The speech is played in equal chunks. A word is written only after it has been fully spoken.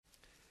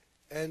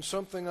and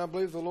something I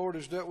believe the Lord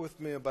has dealt with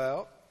me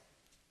about.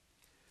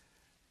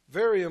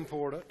 Very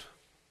important,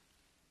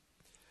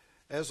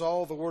 as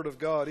all the Word of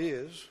God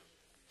is.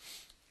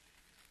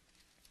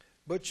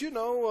 But you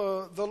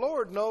know, the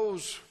Lord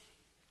knows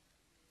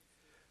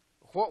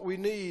what we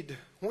need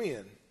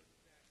when,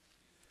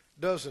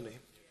 doesn't He?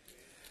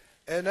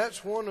 And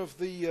that's one of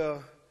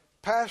the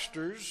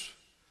pastor's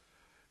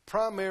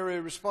primary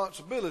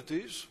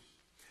responsibilities,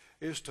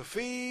 is to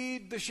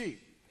feed the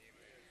sheep.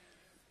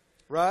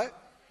 Right?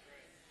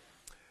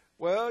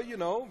 Well, you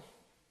know,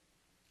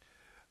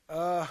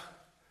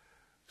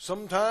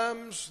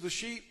 sometimes the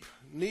sheep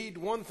need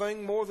one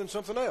thing more than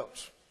something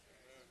else.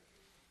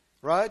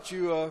 Right?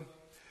 You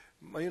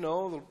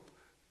know,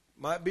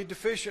 might be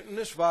deficient in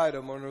this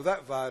vitamin or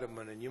that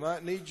vitamin, and you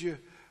might need your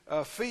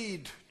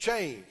feed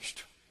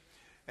changed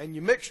and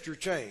your mixture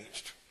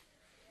changed.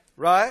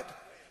 Right?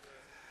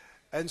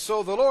 And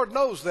so the Lord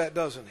knows that,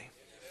 doesn't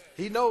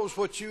He? He knows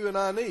what you and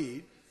I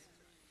need.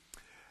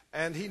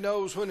 And He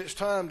knows when it's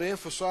time to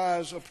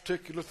emphasize a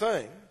particular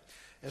thing.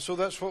 And so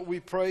that's what we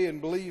pray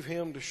and believe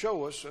Him to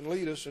show us and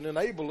lead us and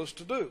enable us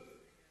to do.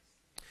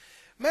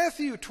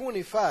 Matthew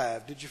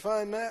 25, did you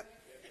find that?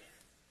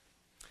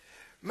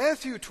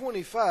 Matthew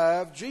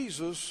 25,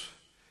 Jesus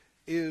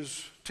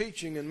is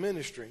teaching and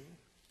ministering.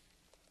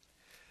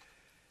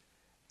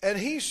 And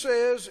He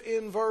says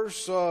in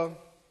verse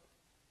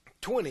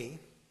 20,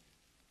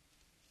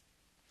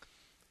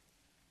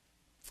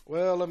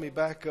 well, let me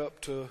back up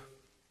to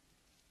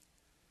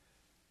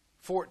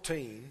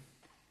 14.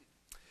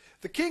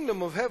 The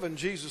kingdom of heaven,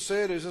 Jesus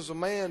said, is as a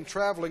man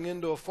traveling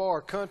into a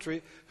far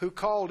country who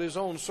called his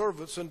own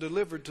servants and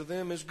delivered to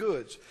them his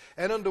goods.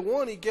 And unto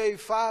one he gave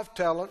 5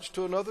 talents,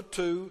 to another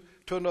 2,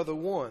 to another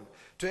 1.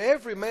 To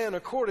every man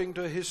according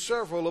to his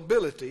several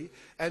ability,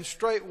 and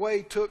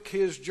straightway took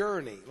his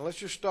journey. Now let's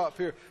just stop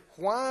here.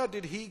 Why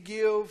did he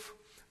give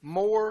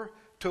more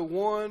to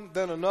one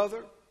than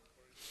another?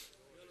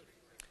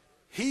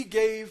 He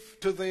gave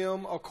to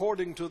them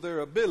according to their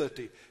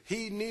ability.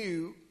 He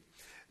knew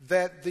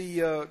that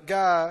the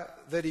guy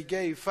that he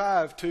gave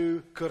 5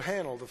 to could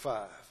handle the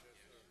 5.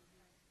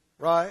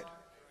 Right?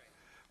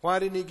 Why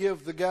didn't he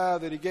give the guy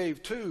that he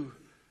gave 2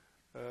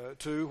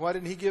 to, why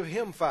didn't he give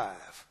him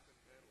 5?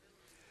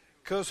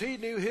 Because he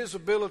knew his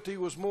ability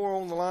was more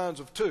on the lines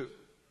of 2.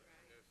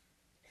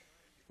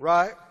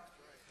 Right?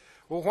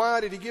 Well, why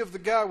did he give the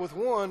guy with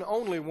 1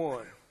 only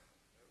 1?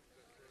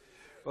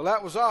 Well,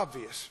 that was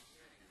obvious.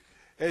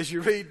 As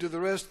you read to the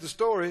rest of the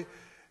story,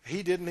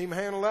 he didn't even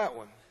handle that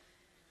one.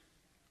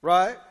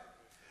 Right?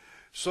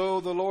 So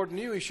the Lord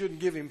knew He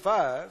shouldn't give him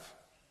 5.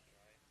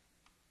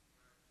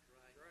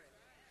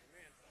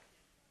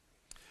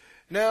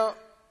 Now,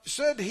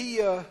 said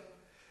He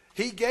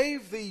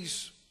gave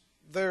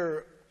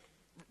their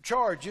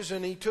charges,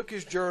 and he took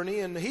his journey,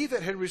 and he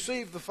that had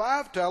received the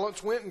 5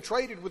 talents went and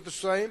traded with the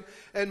same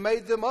and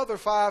made them other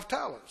 5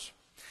 talents.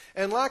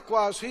 And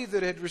likewise he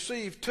that had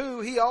received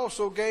 2, he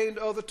also gained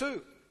other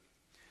 2.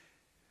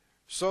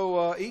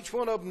 So each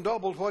one of them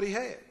doubled what he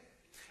had.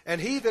 And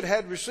he that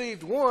had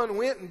received 1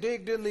 went and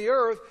digged in the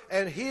earth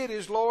and hid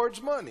his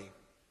Lord's money.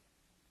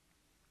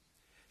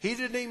 He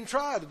didn't even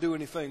try to do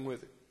anything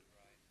with it.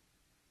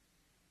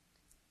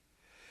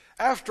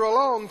 After a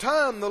long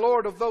time, the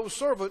Lord of those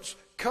servants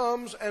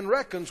comes and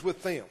reckons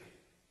with them.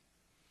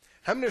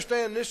 How many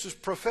understand this is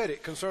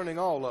prophetic concerning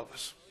all of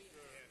us?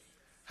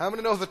 How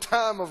many know the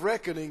time of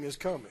reckoning is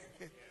coming?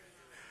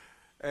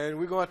 And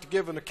we're going to have to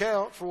give an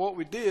account for what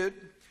we did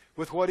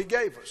with what He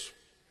gave us.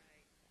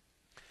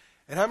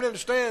 And how many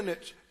understand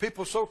that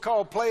people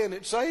so-called playing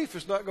it safe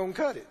is not going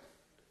to cut it?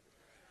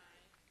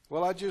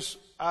 Well,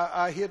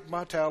 I hid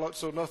my talent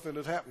so nothing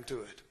had happened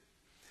to it.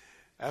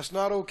 That's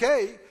not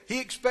okay. He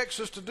expects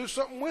us to do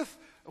something with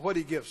what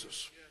He gives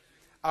us.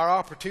 Our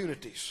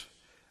opportunities,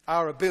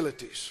 our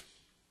abilities.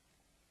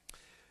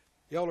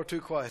 Y'all are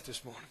too quiet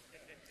this morning.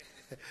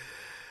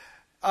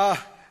 How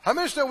many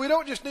understand we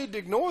don't just need to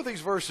ignore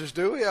these verses,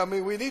 do we? I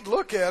mean, we need to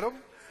look at them.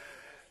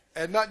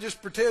 And not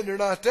just pretend they're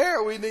not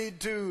there. We need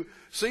to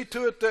see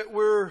to it that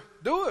we're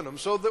doing them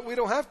so that we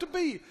don't have to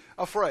be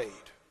afraid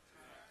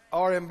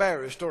or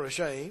embarrassed or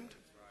ashamed.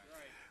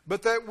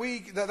 But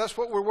that's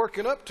what we're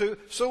working up to,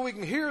 so we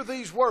can hear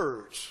these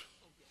words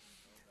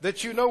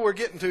that you know we're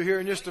getting to here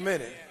in just a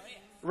minute.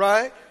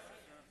 Right?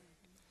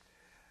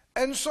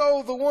 And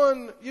so the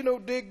one,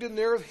 digged in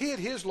the earth, hid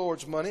his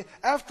Lord's money.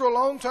 After a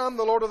long time,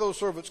 the Lord of those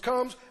servants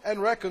comes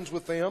and reckons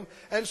with them.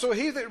 And so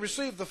he that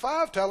received the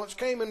 5 talents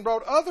came and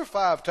brought other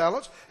 5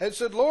 talents and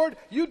said, Lord,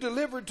 you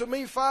delivered to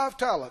me 5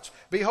 talents.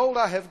 Behold,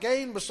 I have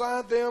gained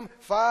beside them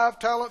 5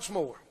 talents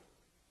more.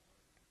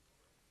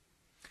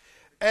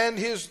 And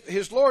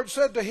his Lord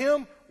said to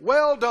him,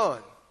 well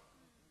done,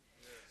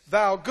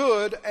 thou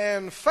good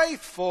and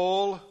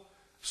faithful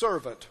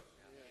servant.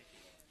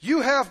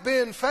 You have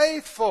been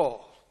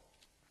faithful.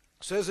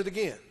 Says it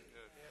again.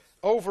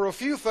 Over a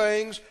few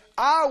things,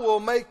 I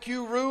will make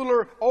you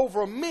ruler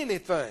over many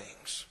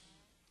things.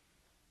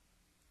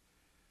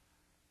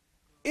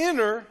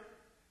 Enter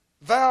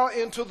thou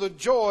into the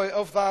joy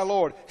of thy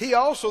Lord. He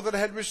also that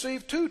had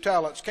received 2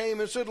 talents came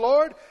and said,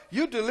 Lord,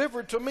 you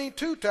delivered to me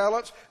 2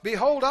 talents.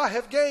 Behold, I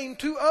have gained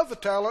 2 other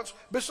talents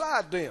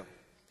beside them.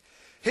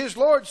 His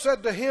Lord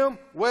said to him,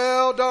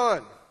 well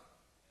done,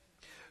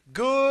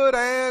 good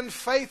and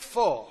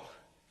faithful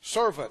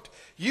servant.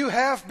 You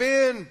have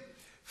been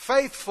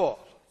faithful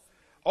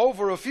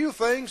over a few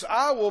things.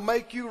 I will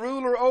make you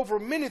ruler over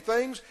many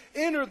things.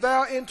 Enter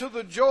thou into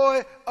the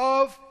joy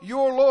of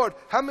your Lord.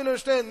 How many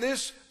understand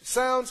this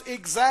sounds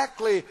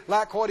exactly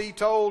like what he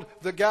told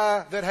the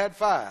guy that had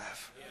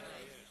 5?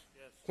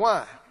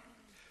 Why?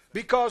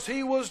 Because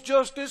he was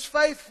just as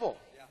faithful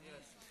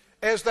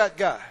as that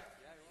guy.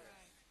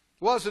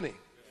 Wasn't he?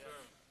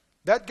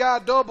 That guy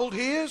doubled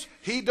his,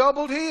 he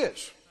doubled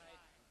his.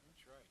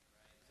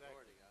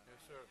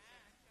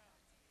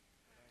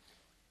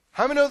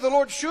 How many of the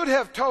Lord should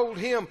have told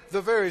him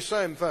the very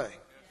same thing?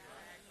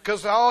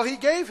 Because all he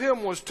gave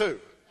him was 2.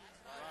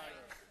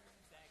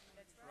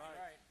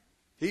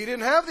 He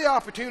didn't have the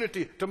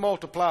opportunity to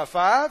multiply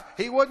 5.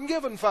 He wasn't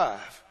given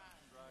 5.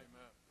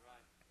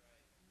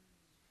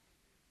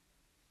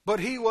 But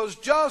he was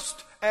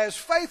just as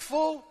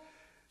faithful,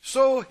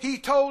 so he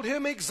told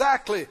him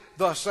exactly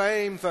the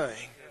same thing.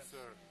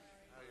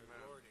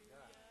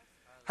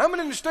 How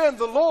many understand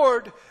the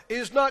Lord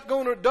is not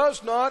going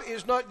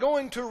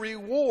to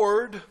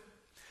reward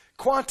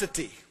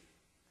quantity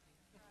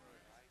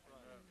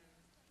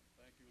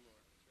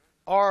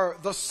or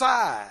the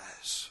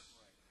size,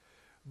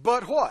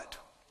 but what?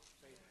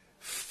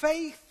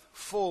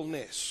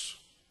 Faithfulness.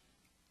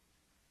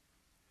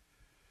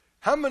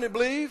 How many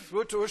believe,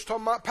 we're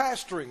talking about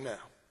pastoring now,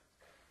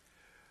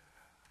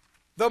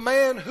 the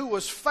man who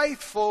was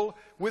faithful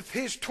with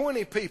his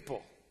 20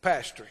 people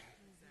pastoring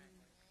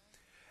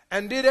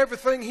and did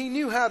everything he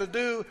knew how to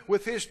do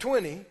with his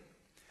 20,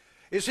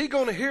 is he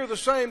going to hear the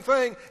same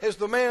thing as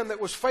the man that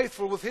was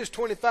faithful with his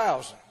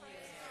 20,000?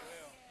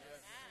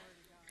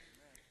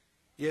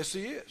 Yes,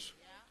 he is.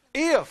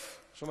 If,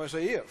 somebody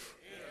say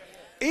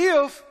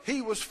if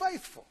he was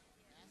faithful.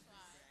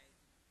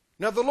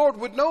 Now the Lord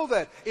would know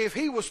that. If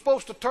he was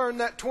supposed to turn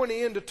that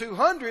 20 into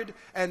 200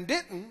 and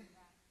didn't,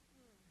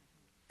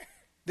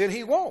 then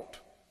he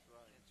won't.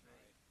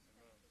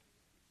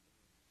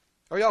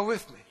 Are y'all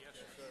with me?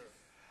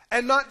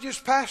 And not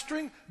just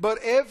pastoring, but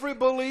every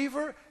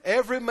believer,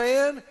 every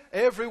man,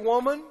 every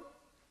woman.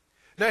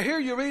 Now here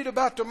you read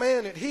about the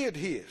man that hid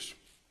his.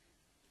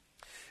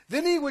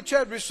 Then he which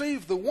had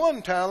received the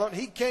 1 talent,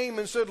 he came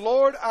and said,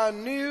 Lord, I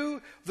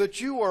knew that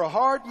you were a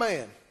hard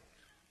man,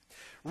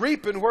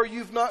 reaping where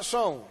you've not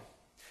sown,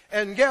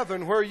 and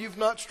gathering where you've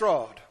not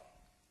strawed.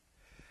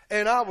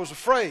 And I was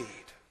afraid.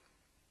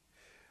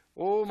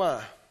 Oh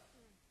my,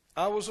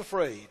 I was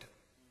afraid.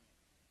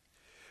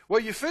 Well,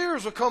 your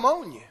fears will come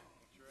on you.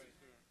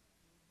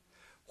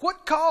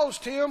 What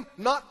caused him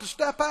not to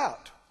step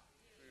out?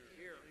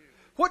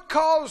 What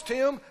caused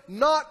him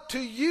not to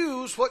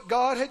use what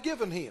God had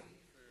given him?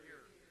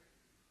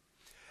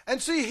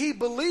 And see, he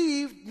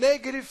believed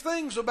negative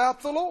things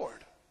about the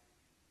Lord.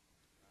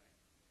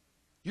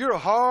 You're a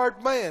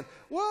hard man.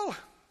 Well,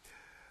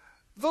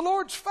 the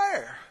Lord's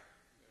fair,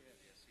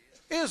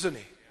 isn't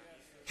he?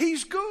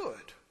 He's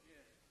good.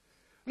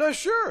 Now,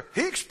 sure,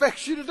 he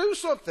expects you to do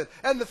something.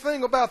 And the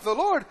thing about the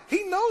Lord,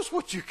 he knows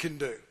what you can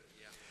do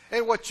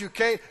and what you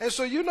can't. And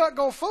so you're not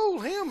going to fool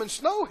him and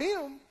snow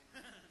him,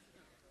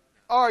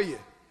 are you?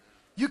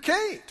 You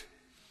can't.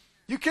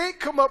 You can't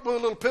come up with a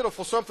little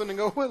pitiful something and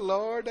go, well,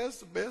 Lord, that's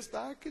the best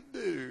I could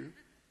do.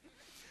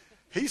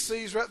 He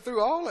sees right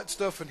through all that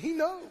stuff and he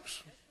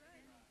knows.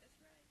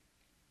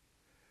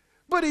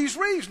 But he's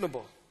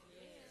reasonable.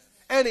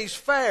 And he's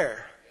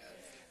fair.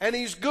 And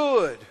he's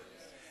good.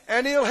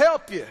 And he'll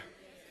help you.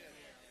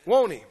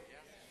 Won't he?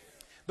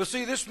 But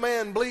see, this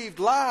man believed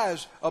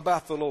lies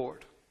about the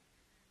Lord.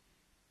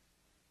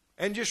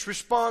 And just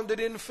responded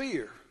in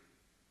fear.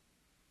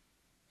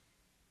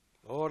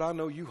 Lord, I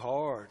know you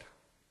hard.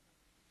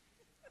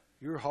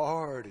 You're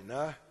hard, and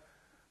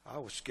I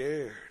was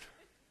scared.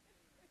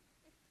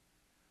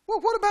 Well,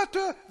 what about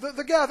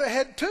the guy that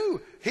had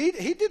 2?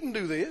 He didn't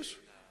do this,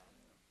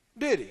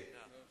 did he?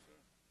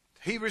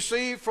 He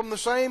received from the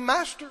same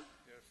master.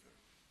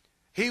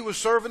 He was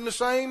serving the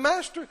same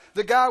master.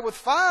 The guy with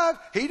 5,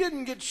 he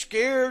didn't get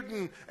scared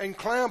and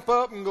clamp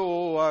up and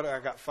go, oh, I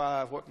got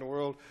 5. What in the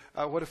world?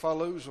 What if I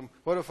lose them?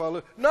 What if I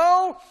lose?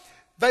 No,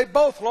 they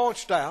both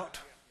launched out,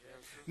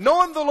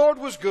 knowing the Lord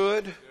was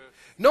good,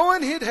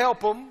 knowing he'd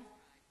help them.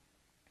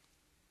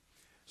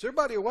 Is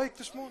everybody awake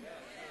this morning?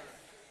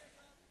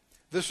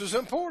 This is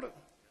important.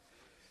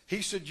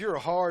 He said, you're a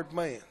hard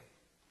man.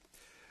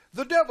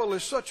 The devil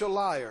is such a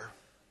liar.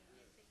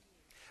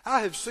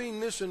 I have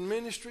seen this in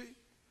ministry,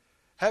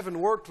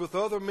 having worked with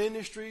other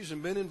ministries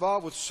and been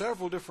involved with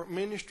several different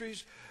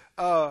ministries.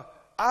 I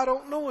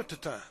don't know at the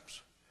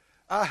times.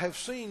 I have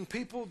seen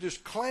people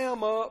just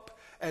clam up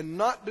and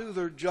not do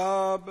their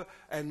job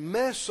and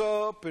mess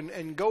up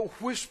and go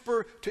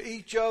whisper to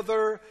each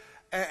other.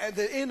 And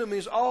the enemy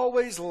is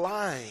always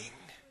lying,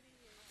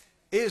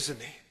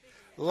 isn't he?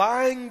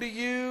 lying to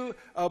you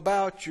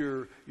about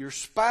your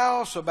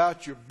spouse,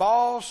 about your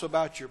boss,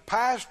 about your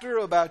pastor,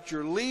 about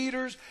your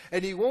leaders,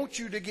 and he wants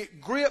you to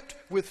get gripped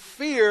with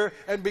fear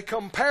and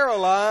become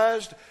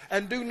paralyzed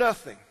and do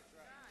nothing.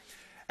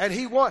 And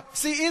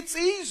see, it's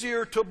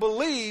easier to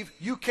believe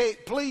you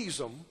can't please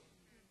them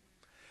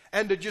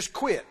and to just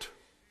quit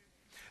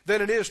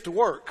than it is to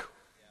work.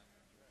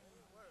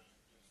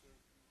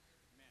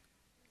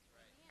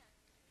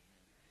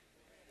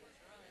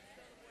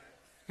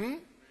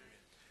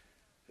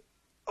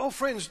 Oh,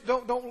 friends,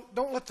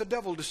 don't let the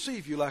devil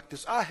deceive you like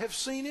this. I have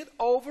seen it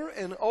over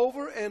and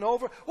over and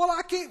over. Well,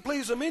 I can't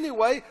please them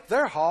anyway.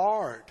 They're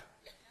hard.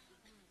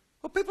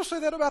 Well, people say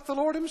that about the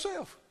Lord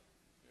himself.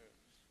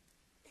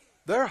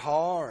 They're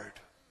hard.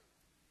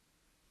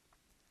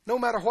 No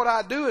matter what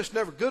I do, it's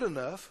never good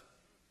enough.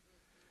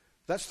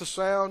 That's the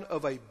sound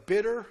of a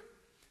bitter,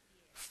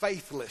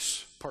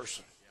 faithless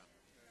person.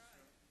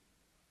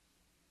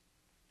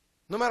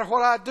 No matter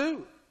what I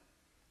do,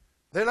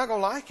 they're not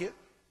going to like it.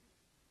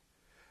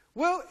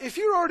 Well, if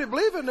you're already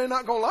believing they're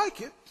not going to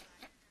like it,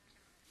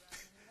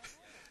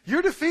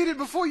 you're defeated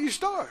before you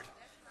start.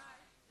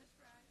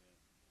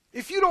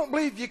 If you don't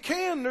believe you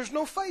can, there's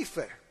no faith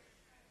there.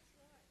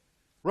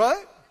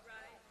 Right?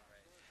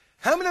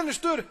 How many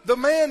understood the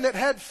man that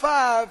had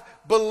 5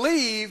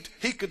 believed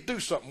he could do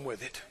something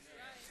with it?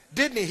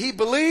 Didn't he? He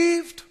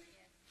believed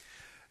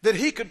that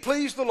he could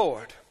please the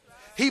Lord.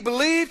 He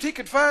believed he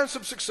could find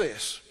some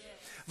success.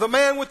 The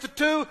man with the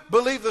 2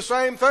 believed the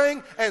same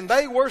thing, and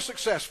they were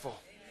successful.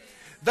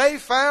 They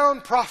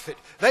found profit.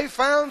 They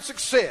found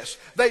success.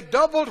 They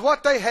doubled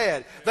what they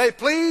had. They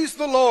pleased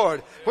the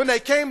Lord. When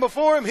they came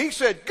before him, he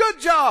said, "Good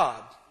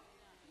job."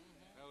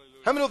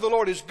 How many know the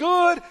Lord is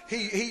good?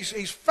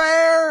 He's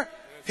fair.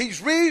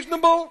 He's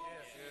reasonable.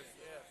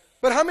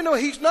 But how many know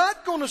he's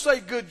not going to say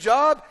good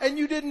job and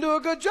you didn't do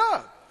a good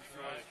job?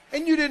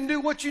 And you didn't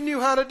do what you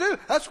knew how to do.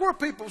 That's where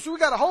people, so we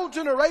got a whole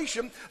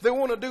generation that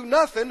want to do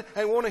nothing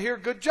and want to hear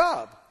good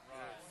job.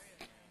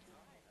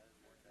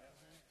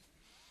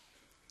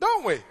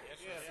 Don't we?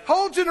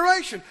 Whole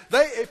generation.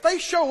 If they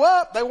show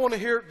up, they want to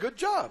hear good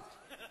job.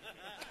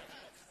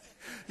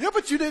 Yeah,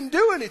 but you didn't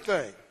do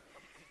anything.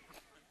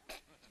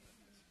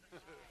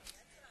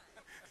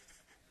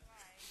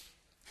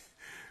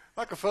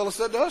 Like a fellow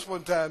said to us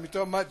one time, he's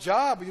talking about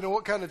job, you know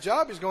what kind of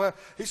job he's going to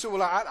have. He said,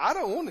 "Well, I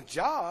don't want a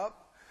job.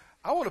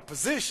 I want a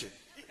position."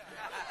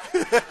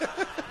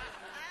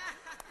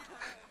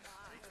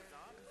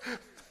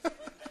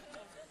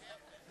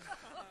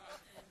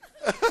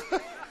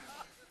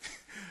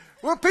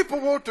 Well, people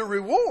want the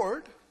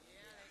reward,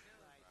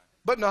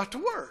 but not to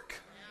work.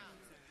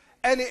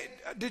 And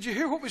did you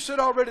hear what we said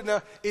already?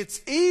 Now,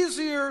 it's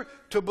easier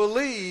to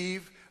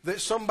believe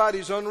that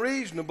somebody's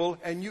unreasonable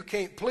and you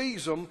can't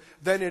please them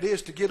than it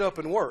is to get up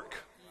and work.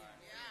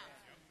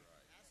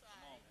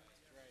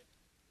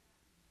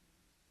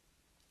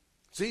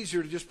 It's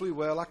easier to just believe,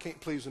 well, I can't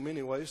please them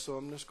anyway, so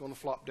I'm just going to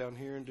flop down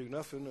here and do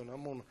nothing, and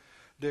I'm going to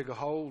dig a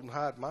hole and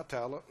hide my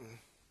talent.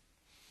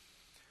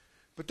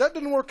 But that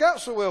didn't work out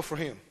so well for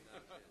him.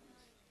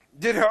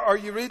 Are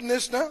you reading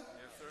this now? Yes,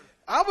 sir.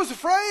 I was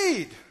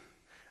afraid.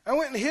 I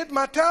went and hid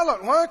my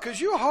talent. Why?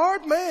 Because you're a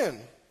hard man.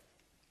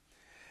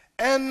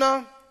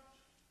 And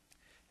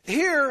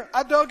here,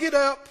 I dug it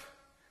up,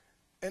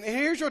 and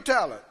here's your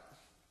talent.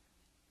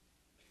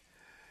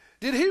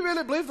 Did he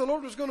really believe the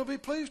Lord was going to be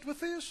pleased with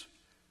this?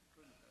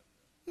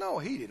 No,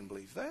 he didn't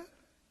believe that.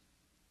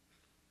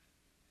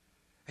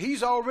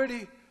 He's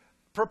already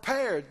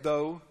prepared,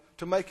 though,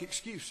 to make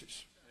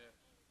excuses.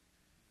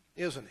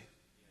 Isn't he?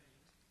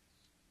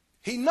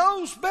 He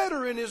knows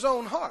better in his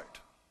own heart.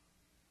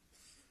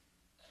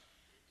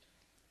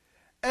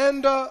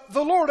 And the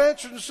Lord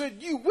answered and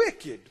said, "You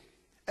wicked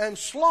and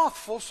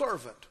slothful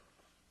servant,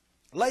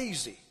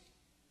 lazy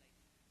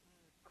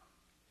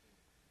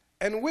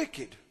and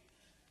wicked.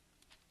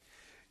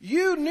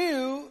 You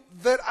knew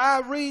that I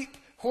reap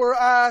where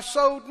I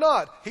sowed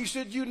not." He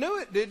said, "You knew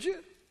it, did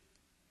you?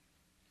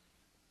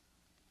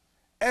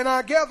 And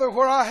I gather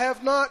where I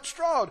have not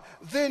strawed.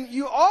 Then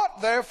you ought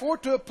therefore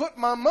to have put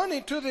my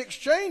money to the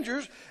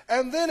exchangers,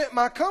 and then at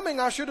my coming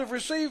I should have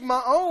received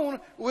my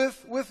own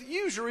with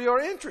usury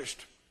or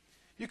interest."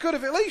 You could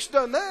have at least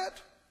done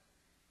that.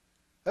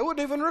 That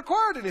wouldn't even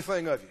required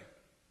anything of you.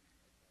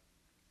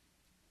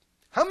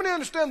 How many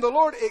understand the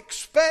Lord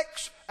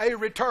expects a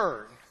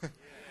return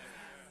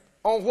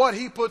on what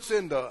he puts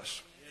into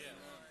us?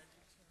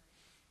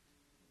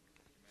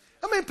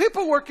 I mean,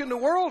 people work in the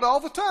world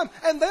all the time,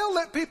 and they'll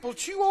let people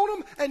chew on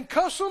them and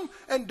cuss them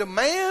and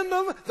demand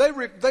them.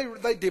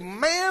 They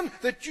demand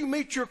that you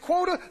meet your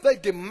quota. They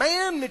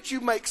demand that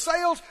you make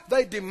sales.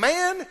 They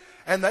demand,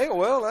 and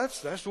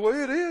that's the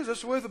way it is.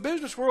 That's the way the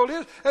business world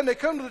is. And they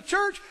come to the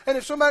church, and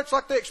if somebody's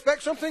like they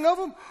expect something of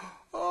them,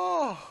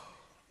 oh.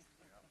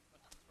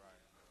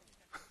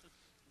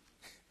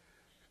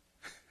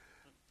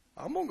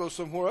 I'm going to go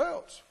somewhere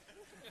else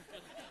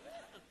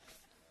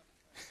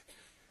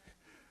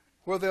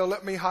where they'll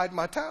let me hide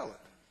my talent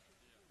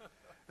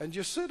and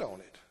just sit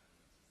on it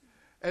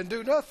and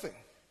do nothing.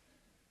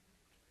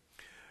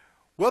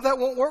 Well, that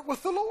won't work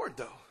with the Lord,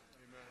 though.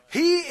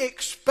 He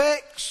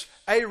expects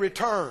a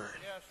return,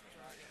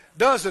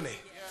 doesn't He?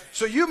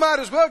 So you might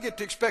as well get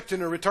to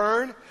expecting a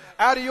return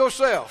out of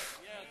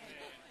yourself.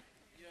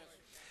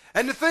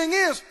 And the thing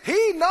is,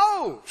 He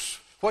knows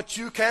what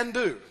you can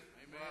do.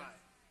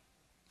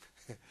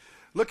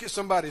 Look at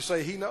somebody and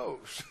say, He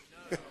knows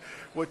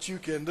what you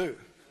can do.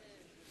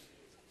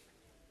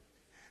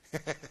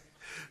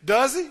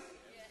 Does He?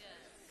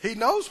 He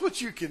knows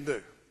what you can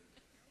do.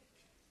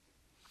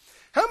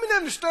 How many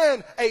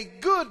understand a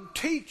good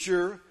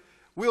teacher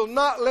will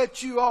not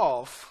let you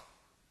off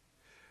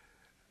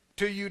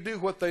till you do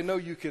what they know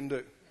you can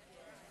do?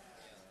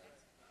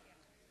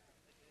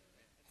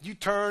 You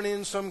turn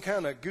in some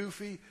kind of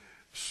goofy,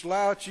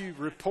 slouchy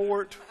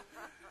report,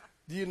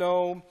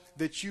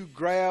 that you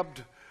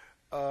grabbed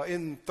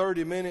in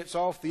 30 minutes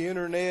off the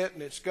internet,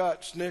 and it's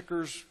got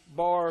Snickers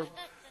bar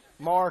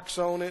marks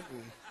on it,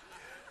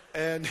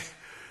 and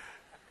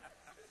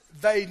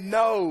they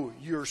know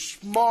you're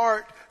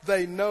smart.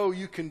 They know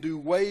you can do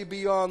way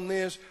beyond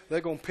this.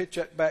 They're going to pitch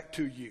that back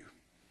to you.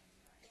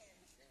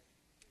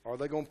 Or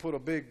they're going to put a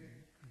big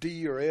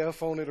D or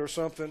F on it or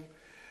something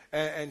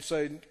and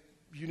say,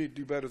 you need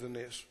to do better than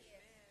this.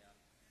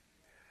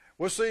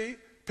 Well, see,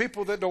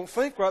 people that don't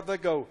think right, they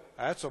go,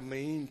 that's a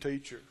mean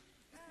teacher.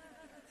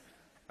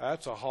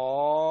 That's a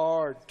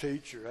hard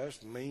teacher.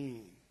 That's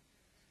mean.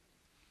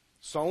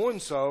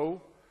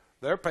 So-and-so,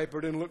 their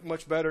paper didn't look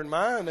much better than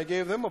mine. They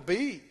gave them a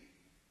B.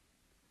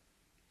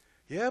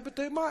 Yeah, but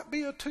they might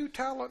be a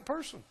 2-talent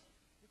person.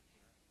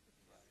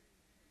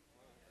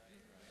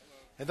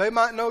 And they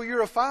might know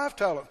you're a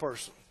 5-talent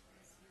person.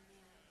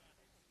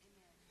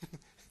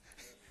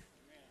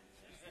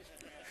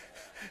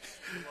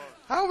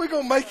 How are we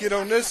going to make it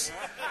on this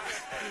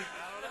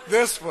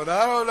one?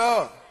 I don't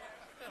know.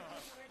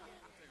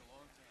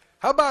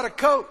 How about a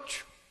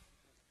coach?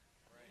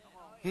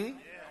 See,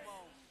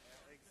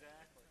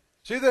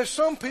 there's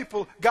some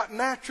people got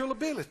natural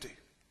ability.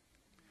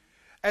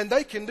 And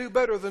they can do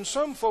better than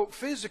some folk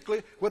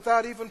physically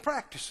without even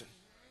practicing.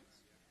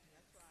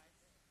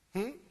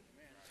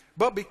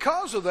 But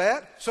because of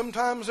that,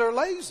 sometimes they're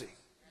lazy.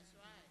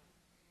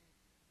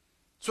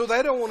 So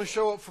they don't want to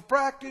show up for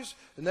practice,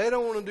 and they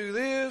don't want to do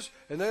this,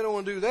 and they don't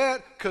want to do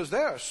that, because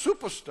they're a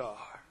superstar.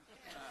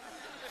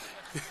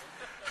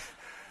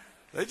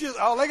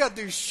 All they got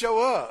to do is show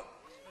up.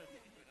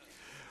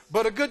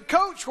 But a good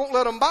coach won't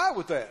let them by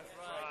with that.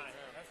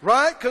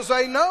 Right? Because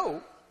they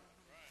know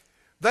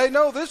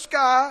this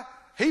guy,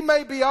 he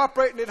may be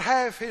operating at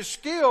half his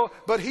skill,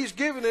 but he's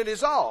giving it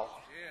his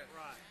all.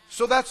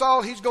 So that's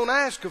all he's going to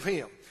ask of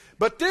him.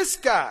 But this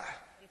guy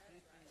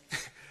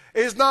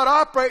is not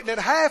operating at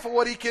half of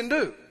what he can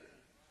do.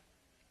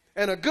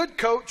 And a good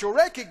coach will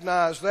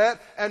recognize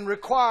that and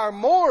require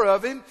more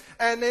of him.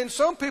 And then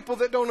some people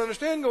that don't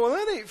understand go, well,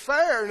 that ain't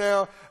fair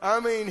now. I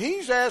mean,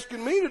 he's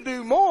asking me to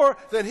do more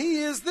than he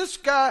is this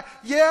guy.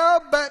 Yeah,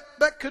 but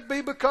that could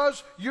be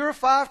because you're a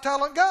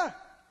 5-talent guy.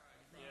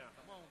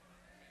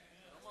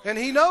 And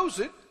he knows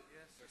it.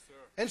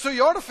 And so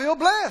you ought to feel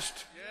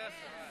blessed.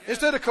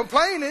 Instead of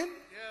complaining.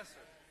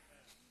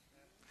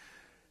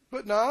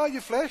 But no,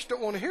 your flesh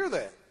don't want to hear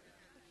that.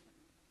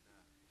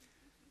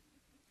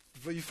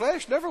 Your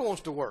flesh never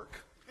wants to work.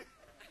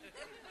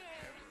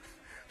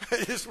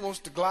 It just wants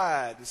to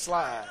glide and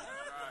slide.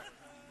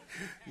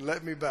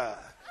 Let me by.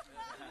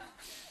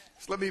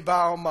 Just let me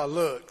by on my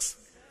looks.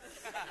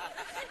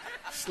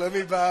 Just let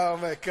me by on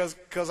that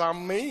because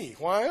I'm me.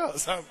 Why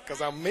else? Because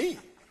I'm me.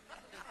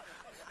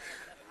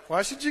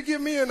 Why should you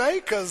give me an A?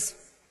 Because,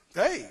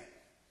 hey,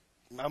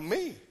 I'm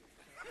me.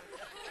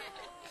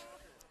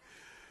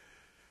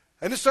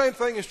 And the same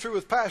thing is true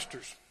with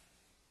pastors.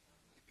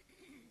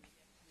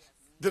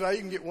 Did I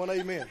even get one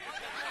amen?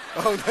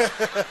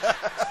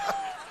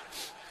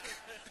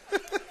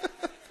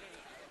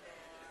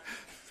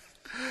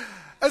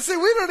 And see,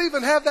 we don't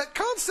even have that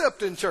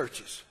concept in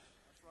churches.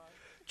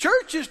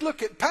 Churches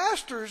look at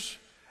pastors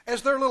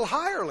as their little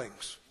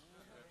hirelings.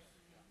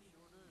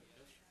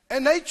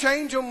 And they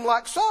change them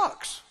like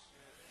socks.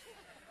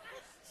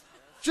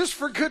 Just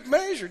for good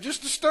measure,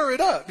 just to stir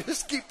it up,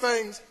 just keep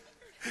things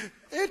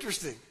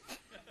interesting.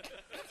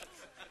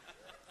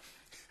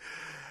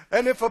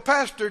 And if a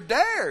pastor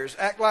dares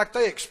act like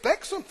they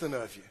expect something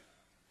of you,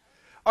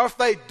 or if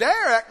they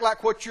dare act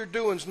like what you're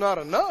doing is not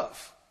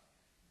enough,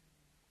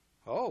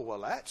 oh,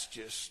 well, that's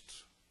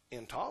just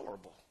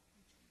intolerable.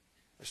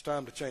 It's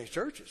time to change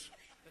churches.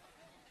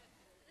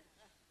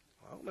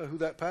 I don't know who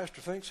that pastor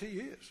thinks he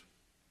is.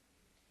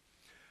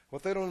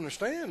 What they don't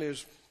understand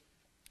is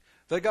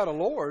they got a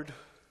Lord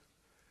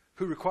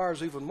who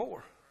requires even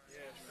more.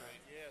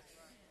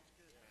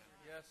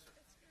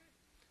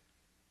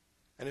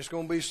 And it's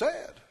going to be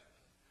sad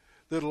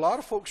that a lot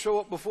of folks show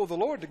up before the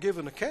Lord to give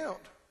an account,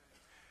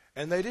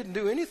 and they didn't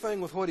do anything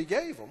with what He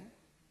gave them,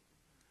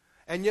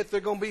 and yet they're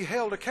going to be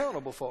held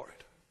accountable for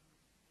it.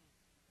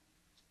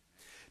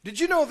 Did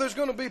you know there's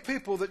going to be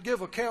people that give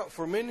account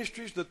for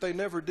ministries that they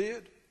never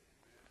did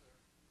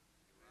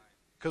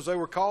because they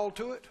were called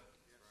to it?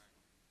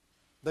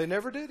 They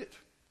never did it.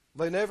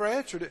 They never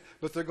answered it,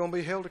 but they're going to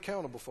be held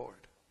accountable for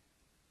it.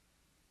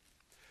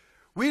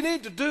 We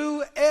need to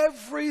do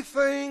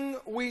everything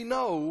we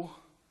know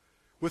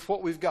with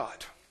what we've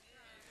got.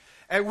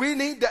 And we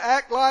need to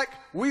act like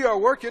we are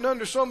working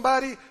under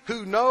somebody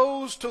who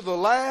knows to the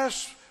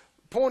last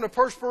point of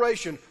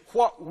perspiration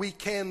what we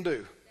can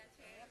do.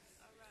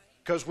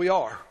 Because we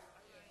are.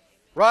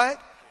 Right?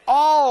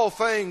 All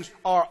things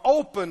are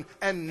open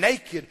and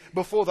naked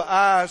before the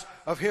eyes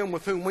of Him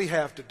with whom we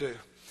have to do.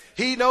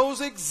 He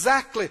knows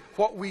exactly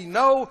what we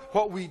know,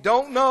 what we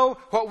don't know,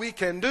 what we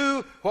can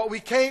do, what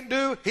we can't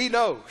do. He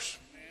knows.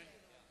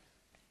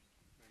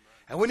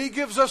 And when He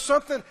gives us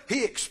something,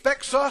 He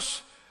expects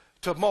us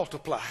to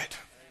multiply it.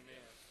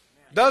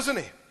 Doesn't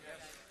He?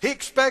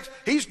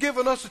 He's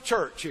given us a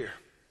church here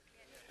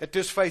at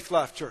this Faith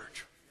Life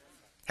Church.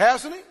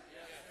 Hasn't He?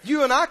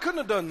 You and I couldn't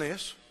have done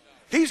this.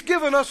 He's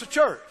given us a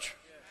church.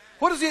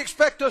 What does He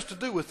expect us to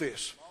do with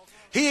this?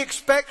 He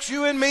expects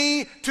you and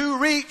me to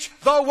reach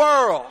the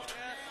world.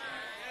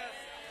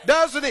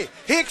 Doesn't He?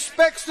 He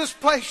expects this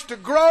place to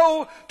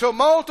grow, to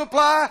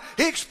multiply.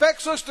 He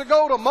expects us to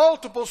go to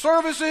multiple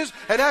services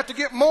and have to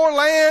get more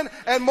land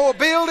and more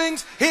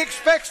buildings. He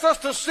expects us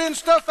to send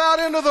stuff out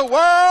into the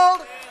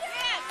world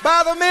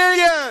by the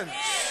millions.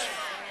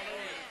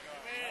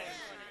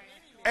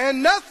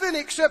 And nothing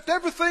except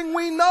everything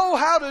we know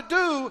how to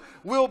do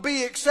will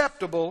be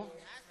acceptable.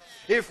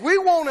 If we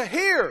want to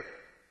hear,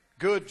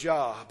 good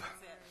job.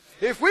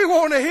 If we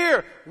want to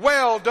hear,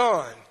 well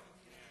done,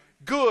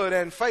 good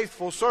and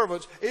faithful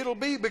servants, it'll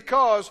be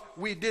because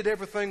we did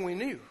everything we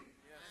knew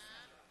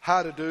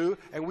how to do,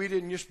 and we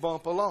didn't just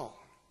bump along.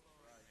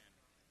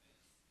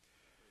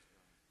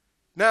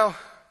 Now,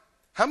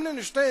 how many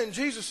understand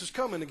Jesus is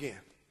coming again?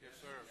 Yes,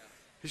 sir.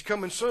 He's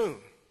coming soon.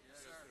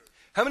 Yes,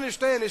 how many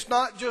understand it's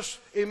not just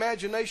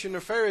imagination or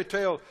fairy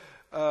tale?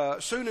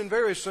 Soon and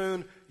very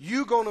soon,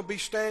 you're going to be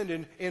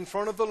standing in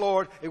front of the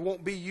Lord. It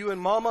won't be you and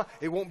mama.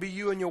 It won't be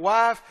you and your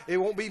wife. It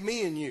won't be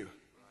me and you.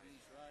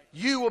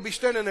 You will be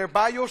standing there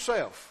by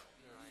yourself.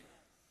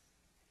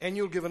 And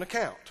you'll give an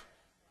account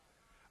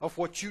of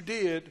what you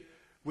did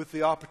with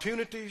the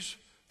opportunities,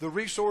 the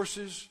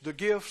resources, the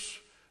gifts,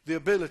 the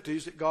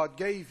abilities that God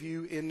gave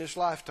you in this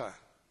lifetime.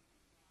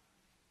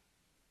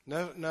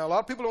 Now a lot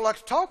of people don't like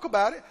to talk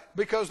about it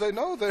because they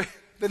know they're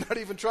not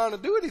even trying to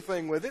do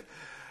anything with it.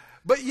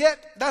 But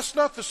yet, that's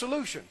not the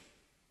solution.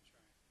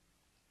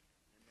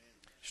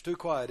 It's too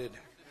quiet, isn't it?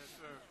 Yes,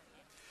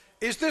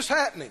 sir. Is this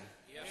happening?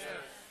 Yes, sir.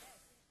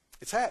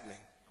 It's happening.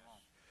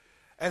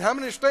 And how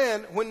many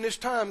understand when this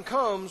time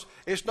comes,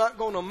 it's not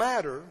going to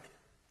matter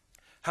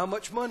how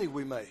much money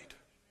we made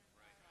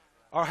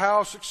or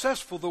how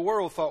successful the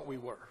world thought we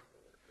were.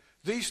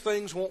 These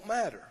things won't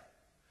matter.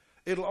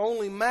 It'll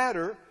only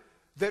matter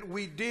that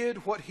we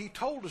did what He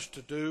told us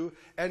to do,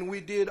 and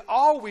we did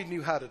all we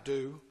knew how to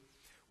do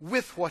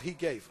with what He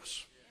gave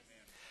us.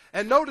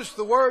 And notice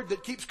the word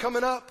that keeps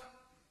coming up.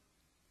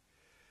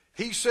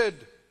 He said,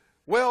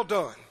 well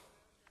done,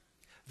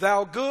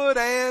 thou good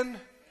and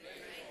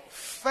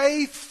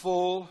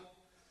faithful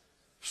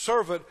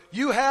servant.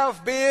 You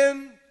have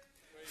been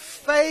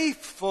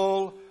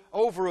faithful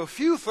over a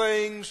few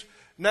things.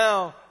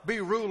 Now be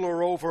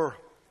ruler over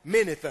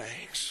many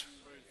things.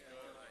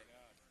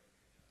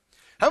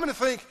 How many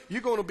think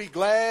you're going to be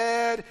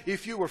glad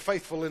if you were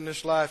faithful in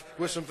this life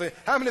with some things?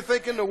 How many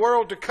think in the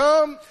world to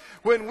come,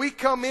 when we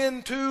come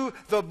into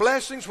the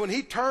blessings, when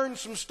He turns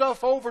some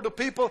stuff over to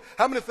people,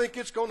 how many think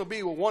it's going to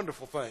be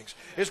wonderful things?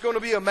 It's going to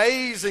be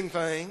amazing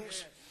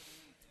things.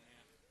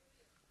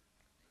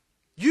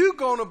 You're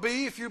going to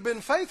be, if you've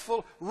been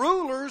faithful,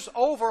 rulers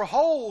over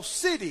whole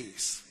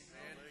cities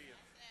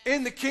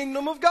in the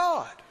kingdom of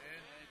God.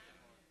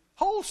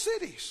 Whole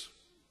cities.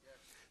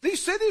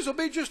 These cities will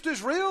be just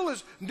as real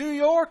as New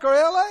York or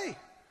L.A.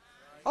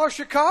 or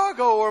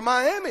Chicago or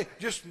Miami,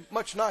 just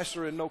much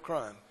nicer and no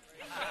crime.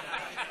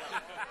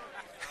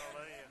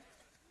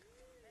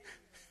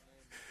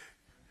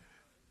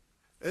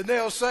 And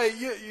they'll say,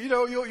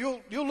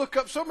 you'll look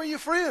up some of your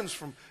friends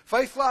from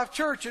Faith Life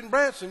Church in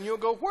Branson. You'll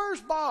go,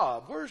 where's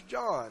Bob? Where's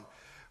John?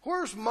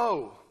 Where's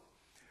Mo?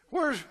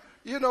 Where's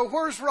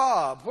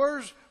Rob?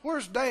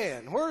 Where's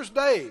Dan? Where's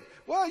Dave?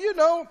 Well,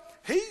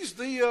 he's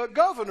the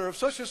governor of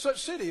such and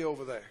such city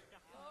over there.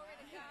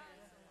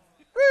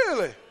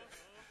 Really?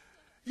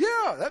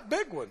 Yeah, that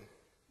big one.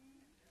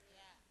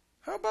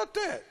 How about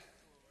that?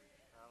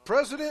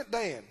 President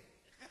Dan.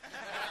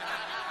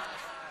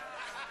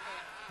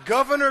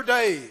 Governor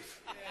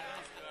Dave.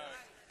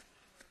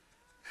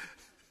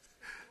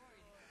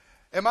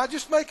 Am I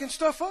just making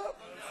stuff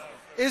up?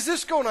 Is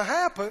this going to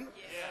happen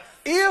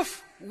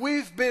if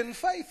we've been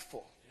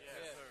faithful?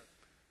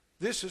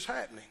 This is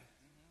happening.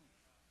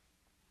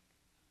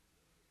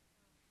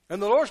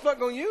 And the Lord's not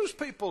going to use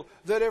people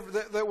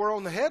that were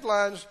on the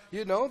headlines,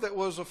 that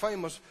was a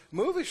famous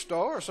movie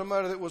star or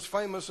somebody that was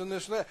famous in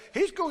this and that.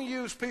 He's going to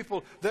use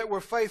people that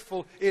were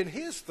faithful in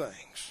His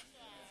things.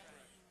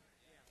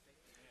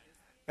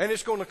 And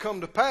it's going to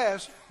come to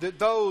pass that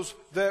those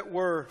that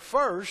were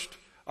first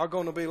are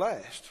going to be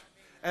last.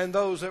 And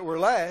those that were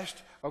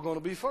last are going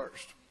to be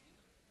first.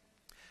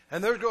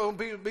 And there's going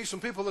to be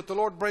some people that the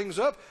Lord brings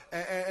up,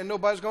 and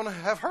nobody's going to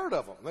have heard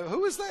of them.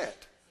 Who is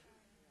that?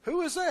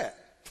 Who is that?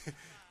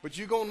 But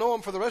you're going to know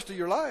them for the rest of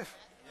your life,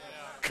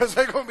 because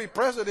they're going to be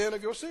president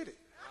of your city.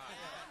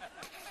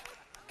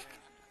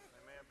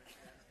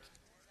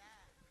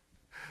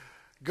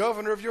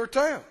 Governor of your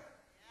town,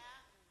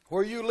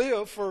 where you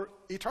live for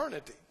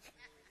eternity.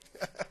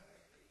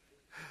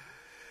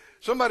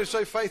 Somebody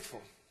say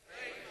faithful.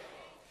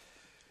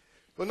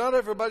 Well, not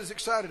everybody's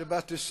excited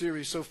about this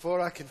series so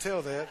far, I can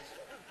tell that.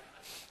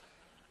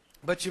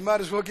 But you might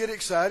as well get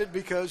excited,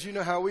 because you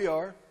know how we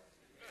are.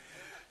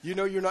 You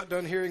know you're not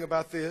done hearing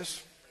about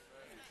this.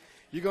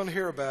 You're going to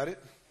hear about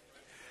it.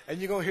 And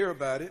you're going to hear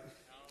about it.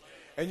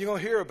 And you're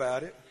going to hear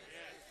about it.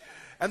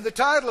 And the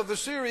title of the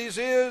series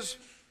is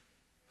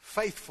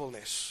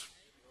Faithfulness.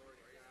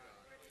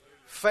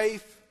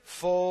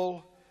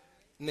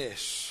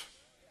 Faithfulness.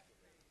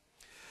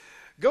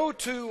 Go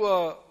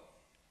to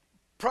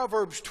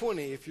Proverbs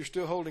 20, if you're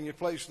still holding your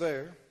place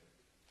there.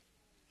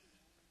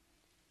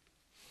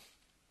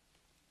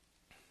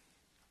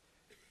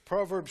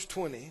 Proverbs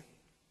 20.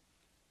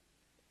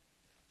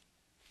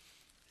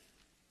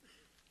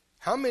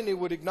 How many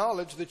would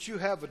acknowledge that you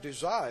have a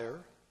desire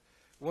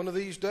one of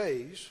these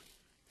days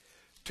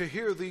to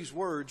hear these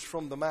words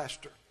from the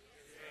Master?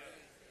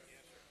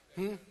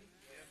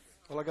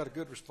 Well, I got a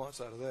good response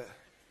out of that.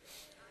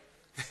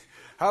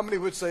 How many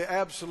would say,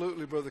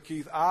 absolutely, Brother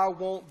Keith, I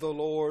want the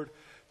Lord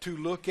to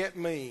look at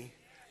me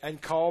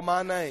and call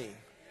my name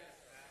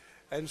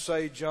and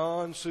say,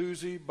 John,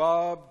 Susie,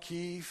 Bob,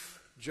 Keith,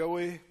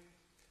 Joey,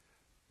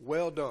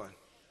 well done.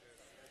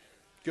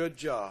 Good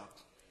job.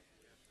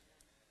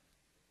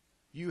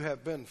 You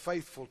have been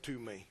faithful to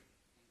me.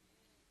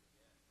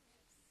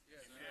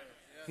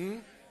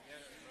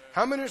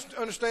 How many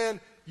understand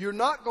you're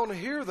not going to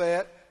hear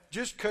that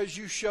just because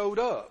you showed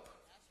up?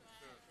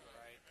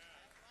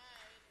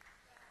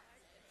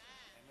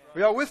 Are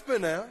y'all with me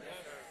now?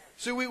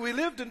 See, we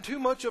lived in too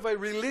much of a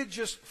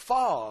religious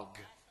fog.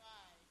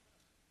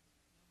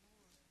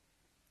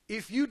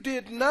 If you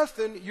did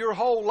nothing your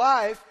whole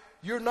life,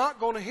 you're not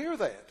going to hear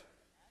that.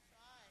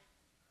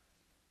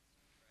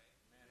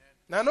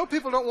 Now, I know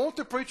people don't want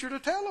the preacher to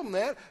tell them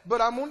that,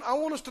 but I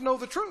want us to know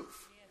the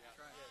truth.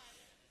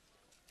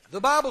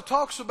 The Bible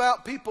talks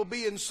about people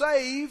being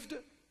saved,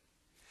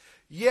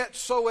 yet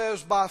so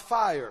as by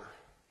fire.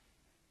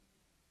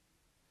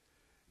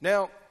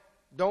 Now,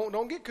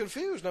 don't get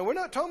confused. Now, we're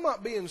not talking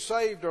about being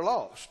saved or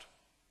lost.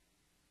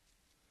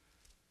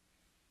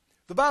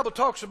 The Bible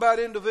talks about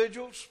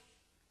individuals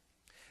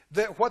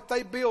that what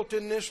they built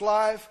in this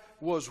life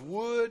was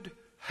wood,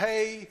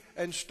 hay,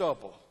 and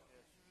stubble.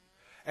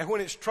 And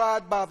when it's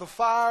tried by the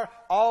fire,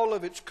 all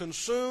of it's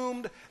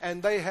consumed,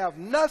 and they have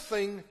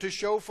nothing to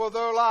show for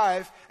their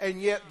life,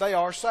 and yet they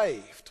are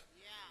saved.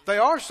 They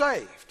are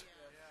saved.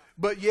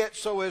 But yet,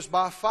 so as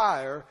by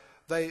fire,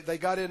 they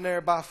got in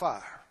there by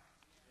fire.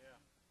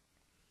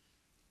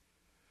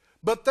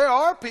 But there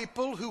are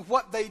people who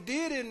what they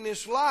did in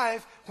this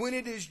life, when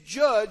it is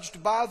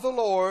judged by the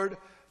Lord,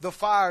 the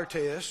fire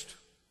test,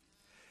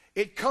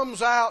 it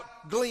comes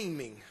out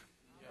gleaming.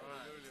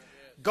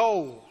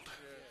 Gold,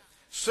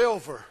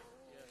 silver,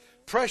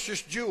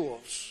 precious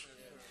jewels.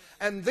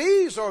 And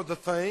these are the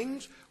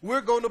things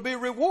we're going to be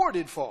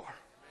rewarded for.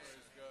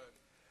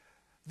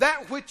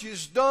 That which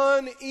is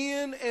done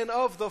in and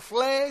of the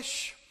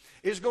flesh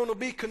is going to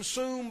be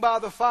consumed by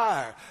the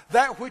fire.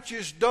 That which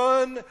is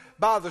done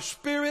by the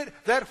Spirit,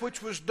 that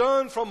which was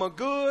done from a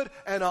good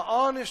and an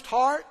honest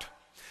heart,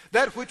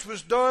 that which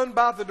was done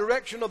by the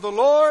direction of the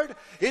Lord,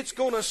 it's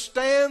going to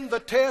stand the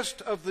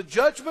test of the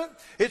judgment.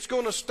 It's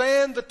going to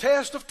stand the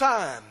test of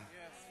time.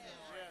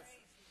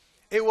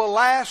 It will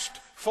last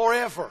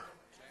forever.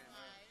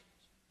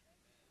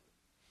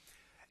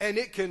 And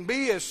it can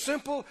be as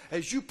simple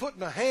as you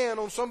putting a hand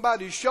on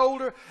somebody's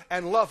shoulder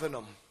and loving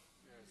them.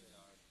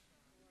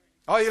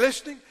 Are you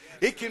listening?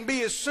 It can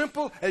be as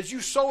simple as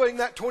you sowing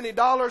that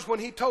 $20 when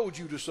He told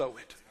you to sow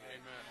it.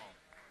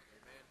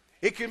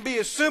 It can be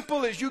as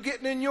simple as you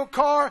getting in your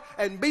car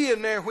and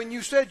being there when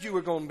you said you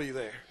were going to be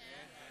there.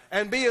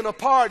 And being a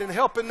part and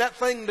helping that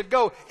thing to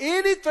go.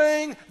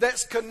 Anything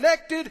that's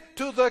connected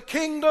to the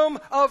kingdom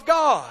of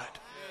God.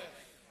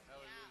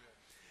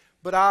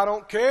 But I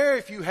don't care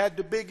if you had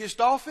the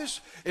biggest office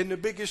in the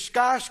biggest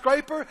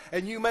skyscraper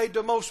and you made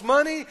the most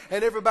money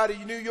and everybody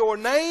knew your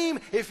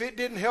name. If it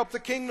didn't help the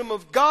kingdom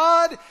of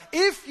God,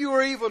 if you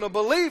are even a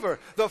believer,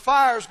 the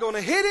fire's going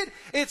to hit it.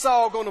 It's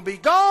all going to be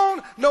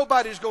gone.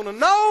 Nobody's going to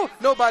know.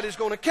 Nobody's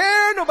going to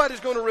care.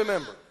 Nobody's going to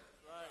remember.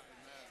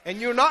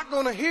 And you're not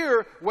going to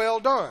hear, well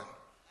done,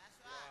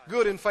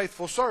 good and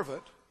faithful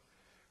servant,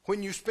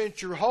 when you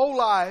spent your whole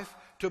life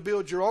to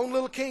build your own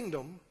little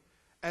kingdom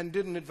and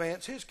didn't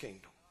advance His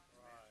kingdom.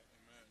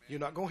 You're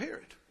not going to hear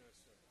it.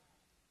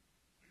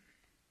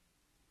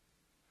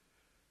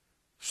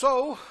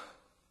 So,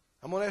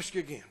 I'm going to ask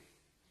you again.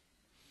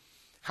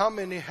 How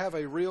many have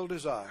a real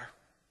desire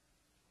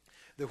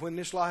that when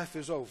this life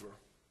is over,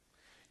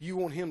 you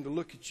want Him to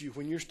look at you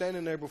when you're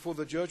standing there before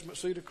the judgment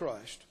seat of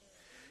Christ?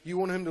 You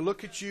want him to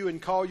look at you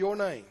and call your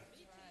name.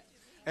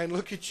 And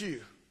look at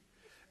you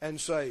and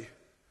say,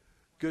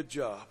 good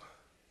job.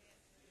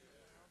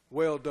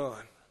 Well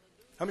done.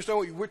 How many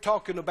know we're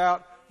talking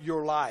about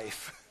your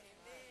life?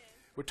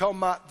 We're talking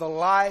about the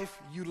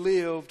life you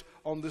lived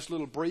on this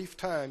little brief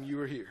time you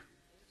were here.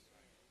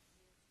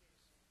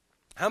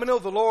 How many know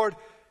the Lord,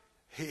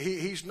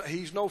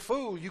 he's no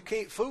fool. You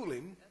can't fool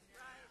him.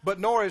 But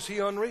nor is he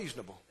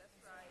unreasonable.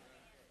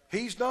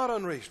 He's not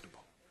unreasonable.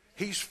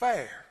 He's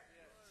fair.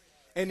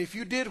 And if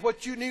you did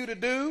what you knew to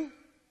do,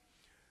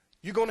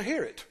 you're going to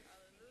hear it.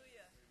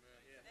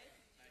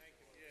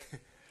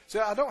 See,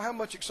 I don't have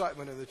much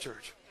excitement in the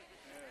church.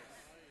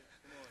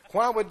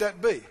 Why would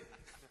that be?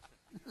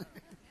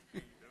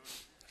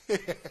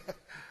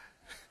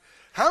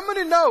 How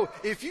many know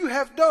if you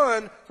have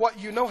done what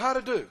you know how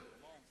to do,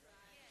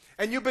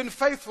 and you've been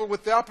faithful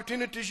with the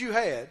opportunities you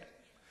had,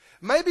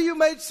 maybe you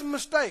made some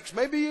mistakes,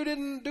 maybe you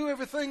didn't do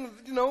everything,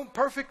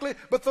 perfectly,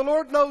 but the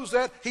Lord knows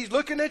that. He's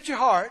looking at your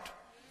heart,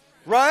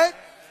 right?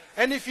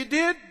 And if you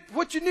did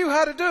what you knew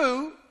how to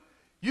do,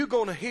 you're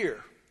going to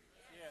hear.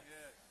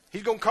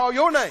 He's going to call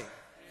your name.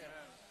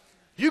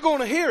 You're going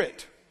to hear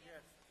it.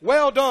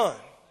 Well done,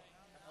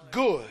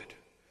 good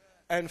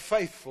and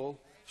faithful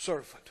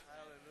servant.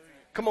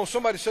 Come on,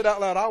 somebody said out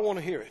loud, I want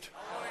to hear it.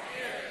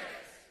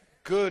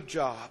 Good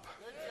job.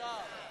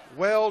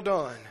 Well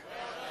done,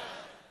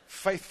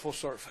 faithful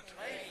servant.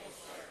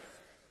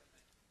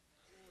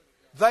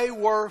 They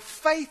were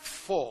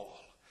faithful.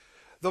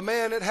 The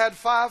man that had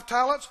 5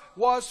 talents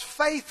was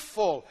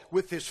faithful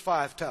with his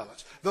 5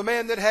 talents. The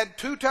man that had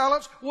 2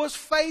 talents was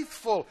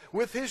faithful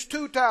with his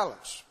 2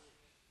 talents.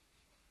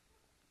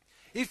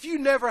 If you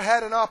never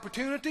had an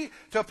opportunity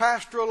to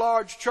pastor a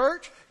large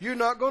church, you're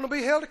not going to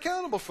be held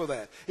accountable for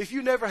that. If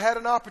you never had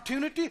an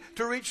opportunity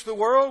to reach the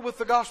world with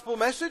the gospel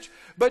message,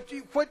 but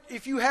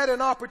if you had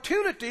an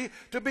opportunity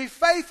to be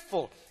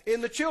faithful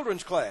in the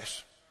children's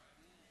class,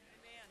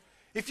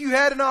 if you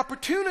had an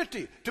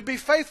opportunity to be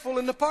faithful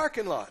in the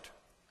parking lot,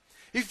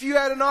 if you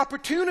had an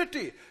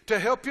opportunity to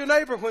help your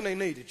neighbor when they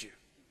needed you,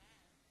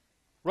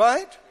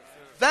 right?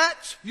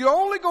 You're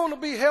only going to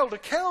be held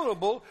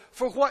accountable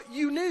for what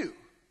you knew,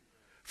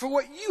 for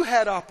what you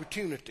had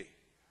opportunity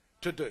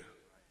to do.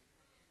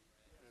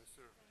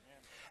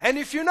 And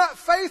if you're not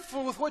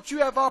faithful with what you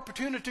have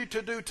opportunity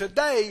to do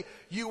today,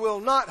 you will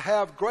not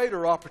have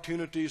greater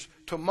opportunities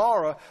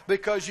tomorrow,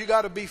 because you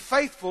got to be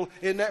faithful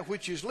in that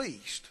which is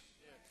least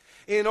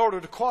in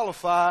order to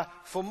qualify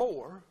for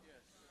more.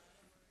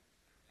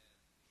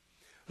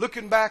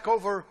 Looking back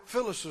over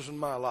Phyllis's in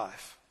my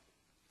life,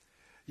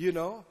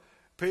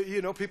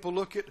 people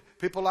look at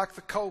people like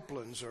the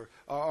Copelands,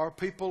 or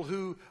people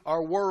who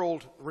are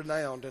world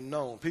renowned and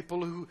known,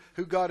 people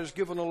who God has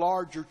given a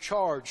larger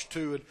charge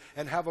to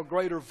and have a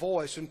greater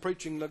voice in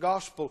preaching the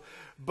gospel.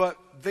 But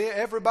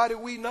everybody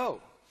we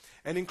know,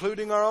 and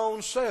including our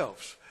own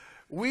selves,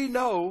 we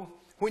know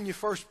when you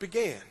first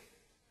began,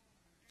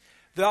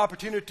 the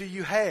opportunity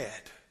you had.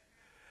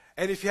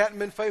 And if you hadn't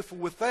been faithful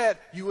with that,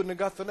 you wouldn't have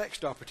got the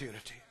next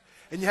opportunity.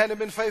 And you hadn't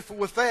been faithful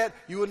with that,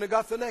 you wouldn't have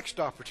got the next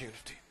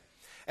opportunity.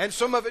 And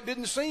some of it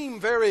didn't seem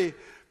very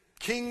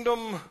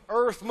kingdom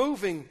earth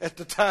moving at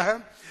the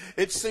time.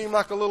 It seemed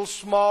like a little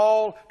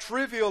small,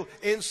 trivial,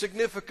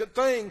 insignificant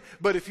thing.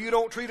 But if you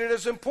don't treat it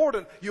as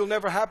important, you'll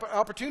never have an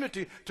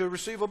opportunity to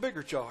receive a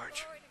bigger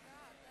charge.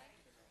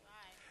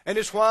 And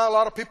it's why a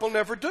lot of people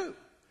never do.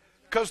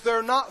 Because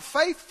they're not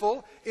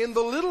faithful in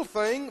the little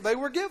thing they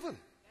were given.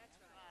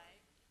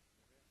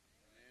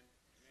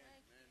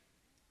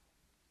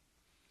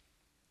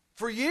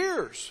 For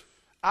years,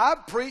 I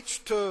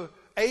preached to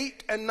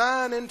 8 and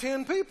 9 and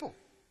 10 people.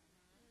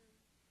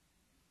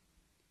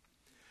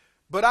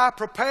 But I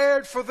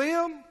prepared for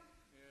them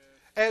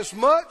as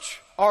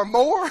much or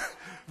more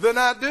than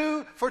I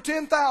do for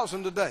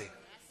 10,000 today.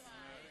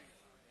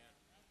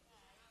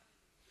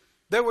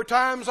 There were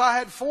times I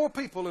had 4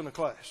 people in a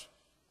class.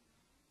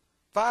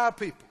 5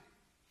 people.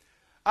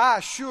 I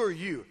assure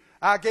you,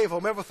 I gave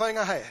them everything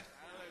I had.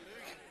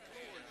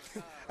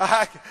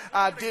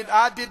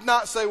 I did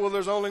not say, well,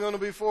 there's only going to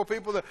be 4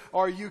 people.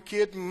 Are you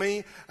kidding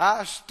me?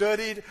 I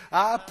studied,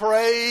 I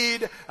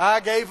prayed, I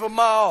gave them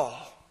my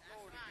all.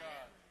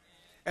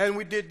 And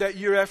we did that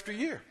year after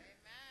year.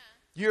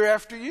 Year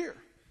after year.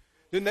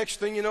 The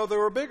next thing you know, there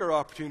were bigger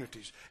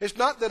opportunities. It's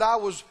not that I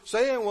was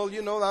saying, well,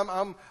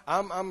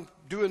 I'm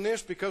doing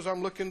this because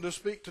I'm looking to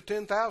speak to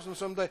 10,000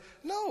 someday.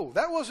 No,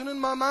 that wasn't in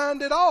my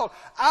mind at all.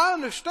 I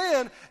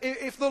understand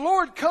if the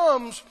Lord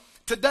comes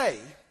today,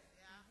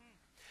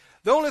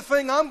 the only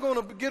thing I'm going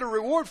to get a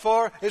reward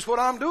for is what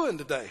I'm doing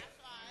today.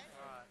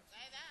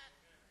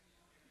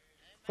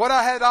 What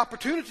I had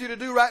opportunity to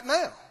do right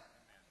now.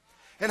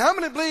 And how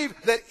many believe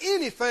that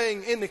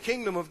anything in the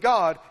kingdom of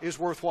God is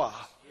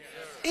worthwhile?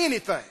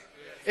 Anything.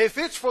 If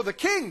it's for the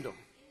kingdom,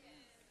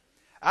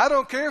 I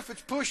don't care if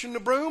it's pushing the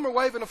broom or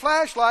waving a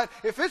flashlight.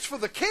 If it's for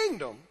the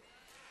kingdom,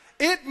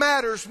 it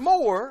matters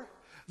more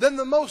than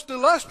the most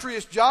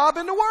illustrious job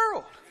in the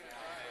world.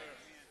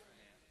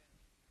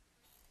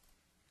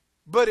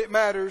 But it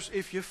matters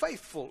if you're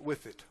faithful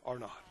with it or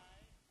not.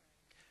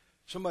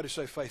 Somebody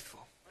say faithful.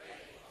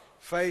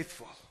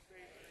 Faithful.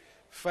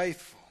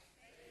 Faithful.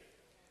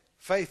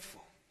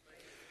 Faithful.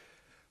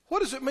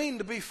 What does it mean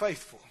to be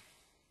faithful?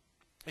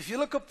 If you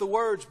look up the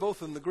words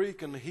both in the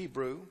Greek and the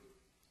Hebrew,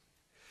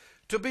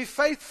 to be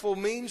faithful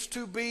means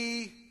to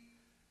be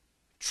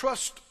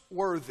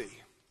trustworthy.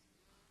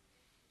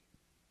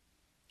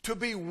 To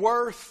be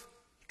worth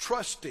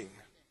trusting.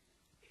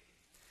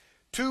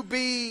 To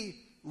be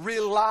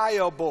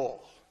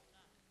reliable.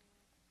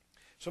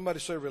 Somebody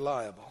say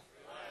reliable.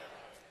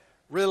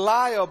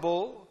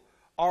 Reliable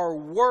or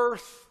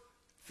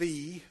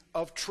worthy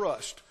of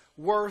trust.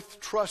 Worth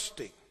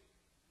trusting.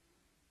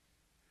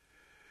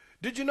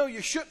 Did you know you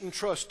shouldn't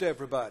trust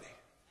everybody?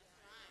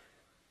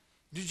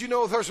 Did you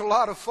know there's a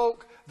lot of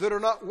folk that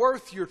are not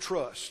worth your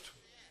trust?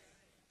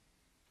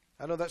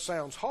 I know that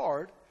sounds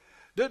hard.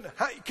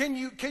 Can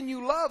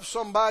you love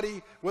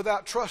somebody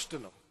without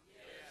trusting them?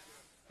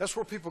 That's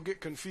where people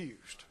get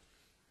confused.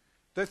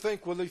 They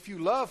think, well, if you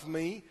love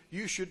me,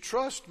 you should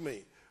trust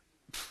me.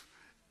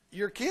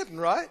 You're kidding,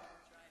 right?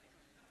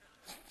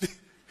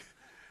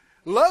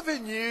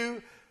 Loving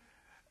you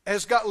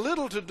has got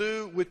little to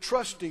do with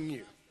trusting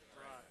you.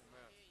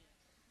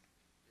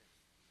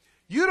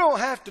 You don't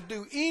have to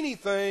do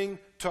anything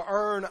to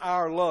earn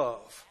our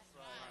love.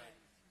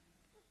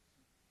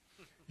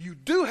 You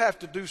do have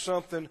to do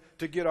something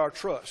to get our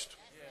trust.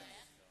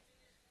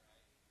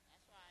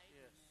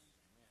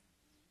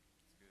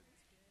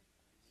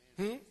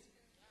 How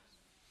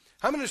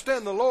many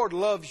understand the Lord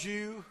loves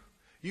you?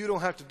 You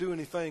don't have to do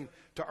anything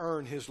to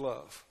earn His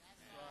love.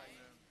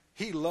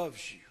 He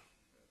loves you.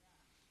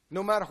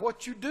 No matter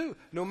what you do,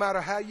 no matter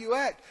how you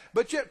act.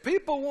 But yet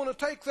people want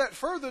to take that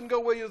further and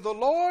go, well, the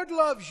Lord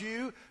loves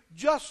you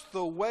just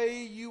the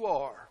way you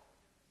are.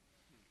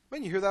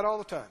 Man, you hear that all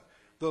the time.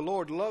 The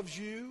Lord loves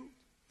you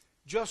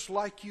just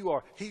like you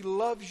are. He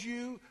loves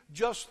you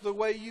just the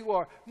way you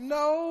are.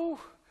 No,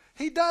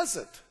 He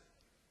doesn't.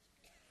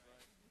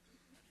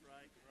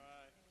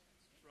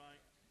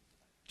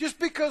 Just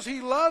because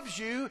He loves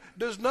you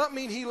does not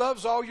mean He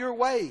loves all your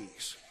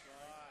ways.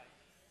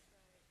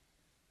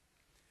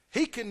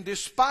 He can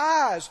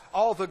despise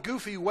all the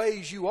goofy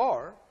ways you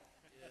are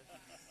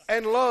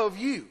and love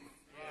you.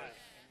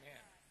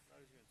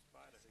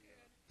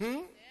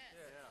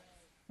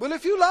 Well,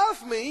 if you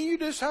love me, you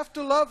just have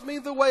to love me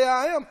the way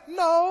I am.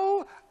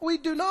 No, we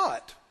do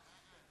not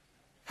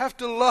have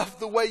to love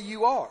the way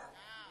you are.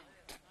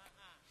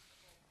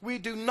 We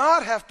do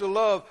not have to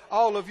love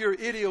all of your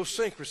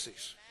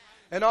idiosyncrasies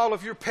and all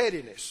of your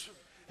pettiness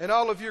and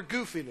all of your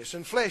goofiness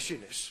and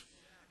fleshiness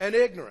and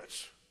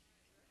ignorance.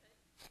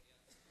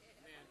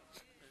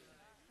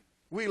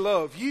 We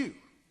love you.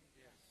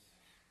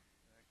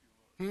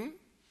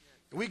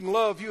 We can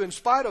love you in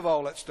spite of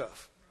all that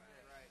stuff.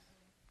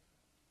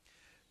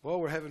 Well,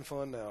 we're having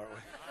fun now, aren't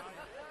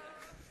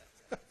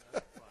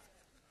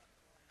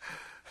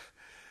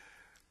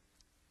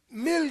we?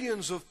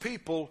 Millions of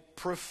people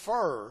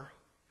prefer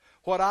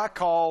what I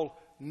call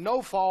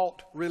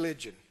no-fault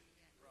religion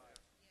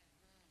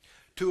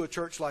to a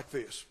church like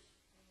this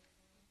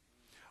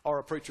or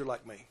a preacher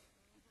like me.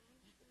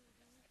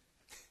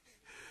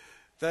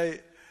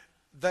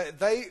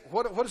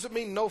 What does it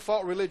mean,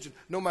 no-fault religion?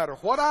 No matter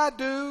what I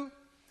do,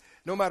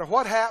 no matter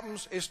what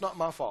happens, it's not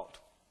my fault.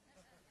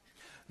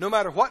 No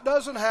matter what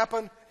doesn't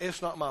happen,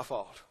 it's not my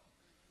fault.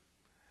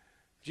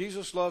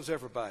 Jesus loves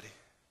everybody,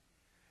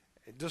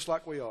 just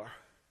like we are.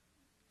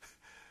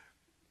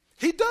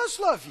 He does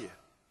love you.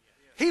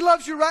 He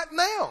loves you right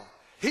now.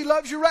 He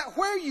loves you right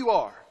where you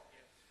are.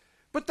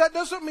 But that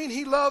doesn't mean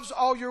He loves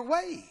all your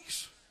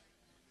ways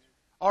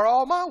or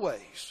all my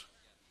ways.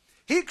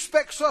 He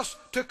expects us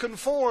to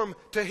conform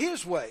to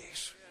His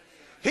ways.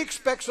 He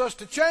expects us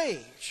to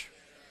change.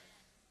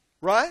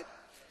 Right?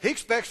 He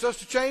expects us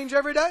to change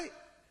every day.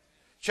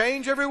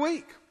 Change every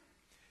week.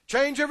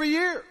 Change every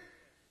year.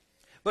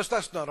 But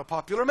that's not a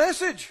popular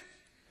message.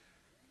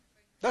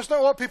 That's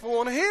not what people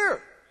want to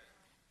hear.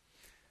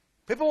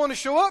 People want to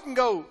show up and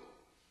go,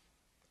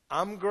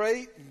 I'm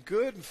great and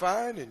good and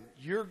fine, and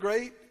you're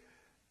great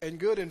and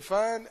good and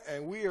fine,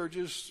 and we are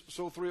just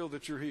so thrilled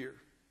that you're here.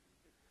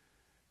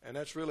 And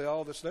that's really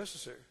all that's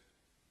necessary,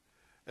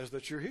 is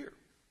that you're here.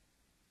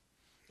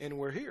 And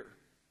we're here.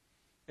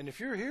 And if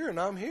you're here and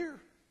I'm here,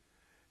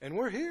 and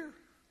we're here,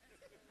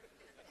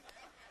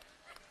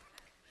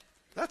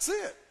 that's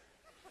it.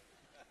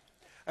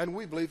 And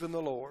we believe in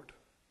the Lord.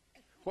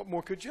 What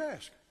more could you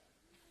ask?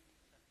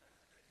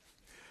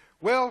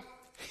 Well,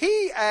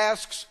 He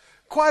asks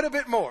quite a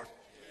bit more.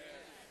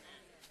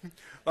 A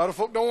lot of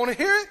folk don't want to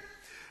hear it,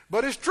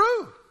 but it's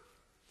true.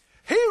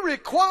 He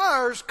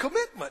requires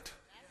commitment.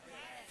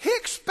 He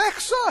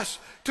expects us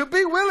to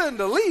be willing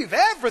to leave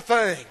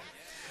everything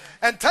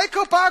and take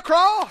up our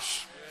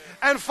cross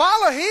and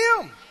follow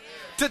Him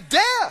to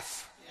death.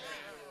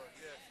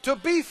 To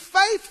be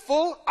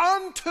faithful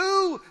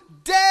unto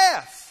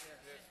death.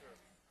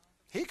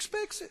 He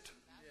expects it.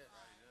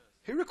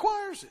 He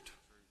requires it.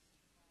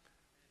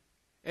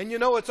 And you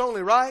know it's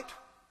only right.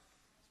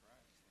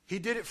 He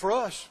did it for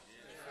us.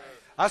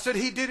 I said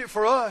He did it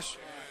for us.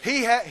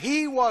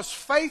 He was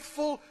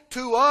faithful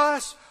to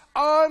us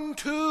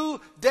unto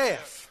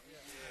death.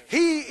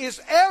 He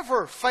is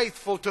ever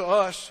faithful to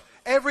us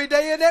every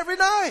day and every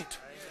night.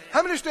 How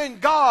many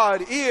understand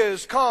God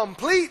is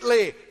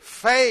completely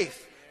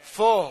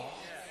faithful?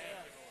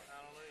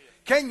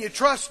 Can you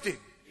trust Him?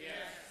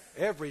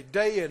 Every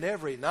day and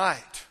every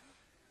night.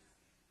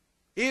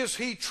 Is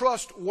He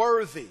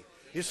trustworthy?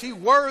 Is He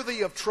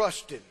worthy of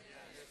trusting?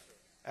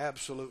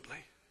 Absolutely.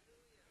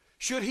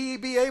 Should He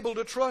be able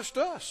to trust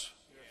us?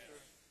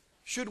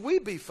 Should we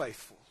be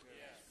faithful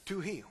to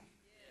Him?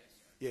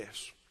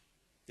 Yes.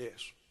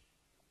 Yes.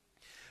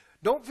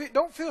 Don't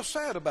feel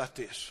sad about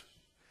this.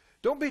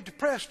 Don't be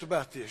depressed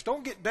about this.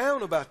 Don't get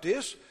down about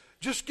this.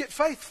 Just get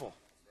faithful.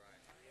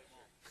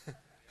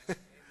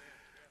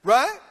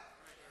 Right?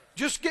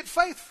 Just get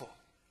faithful.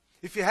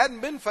 If you hadn't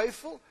been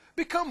faithful,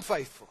 become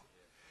faithful.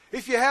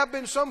 If you have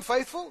been some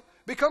faithful,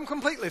 become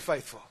completely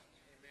faithful.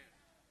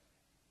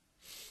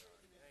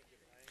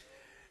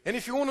 And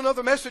if you want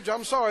another message,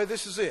 I'm sorry,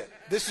 this is it.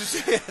 This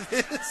is it.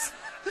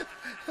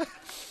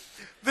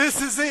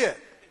 This is it.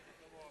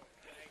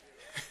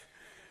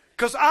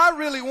 Because I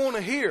really want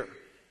to hear,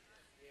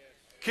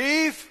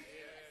 Keith,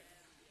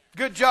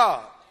 good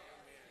job.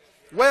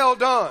 Well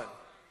done.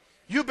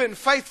 You've been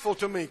faithful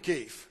to me,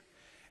 Keith.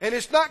 And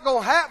it's not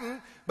going to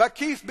happen by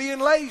Keith being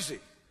lazy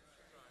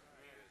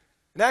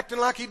and acting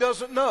like he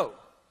doesn't know.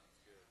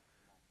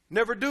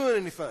 Never doing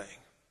anything.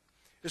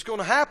 It's going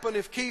to happen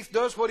if Keith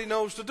does what he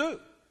knows to do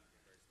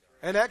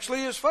and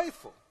actually is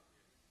faithful.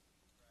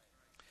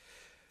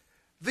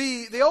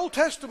 The Old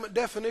Testament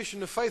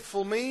definition of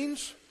faithful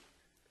means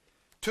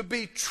to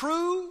be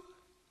true.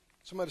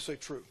 Somebody say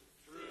true.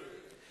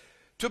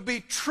 To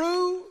be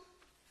true,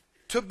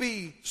 to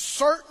be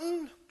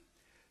certain,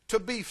 to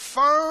be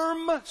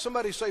firm.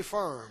 Somebody say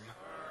firm.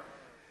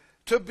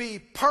 To be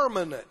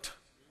permanent.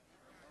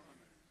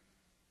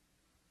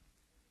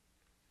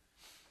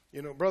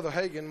 You know, Brother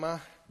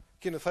Hagin,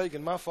 Kenneth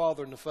Hagin, my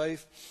father in the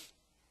faith,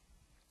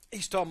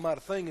 he's talking about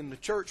a thing in the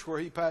church where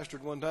he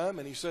pastored one time,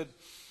 and he said,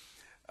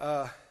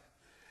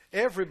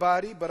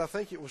 everybody, but I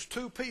think it was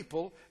 2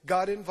 people,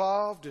 got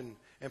involved and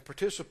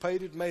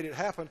participated, made it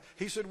happen.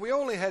 He said, we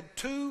only had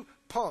 2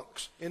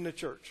 punks in the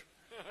church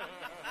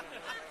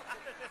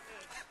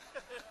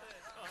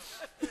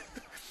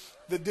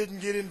that didn't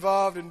get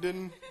involved and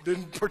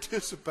didn't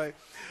participate.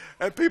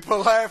 And people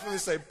laugh and they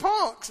say,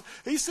 punks?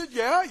 He said,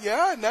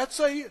 yeah, and that's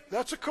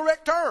a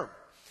correct term.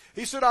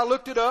 He said, I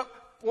looked it up.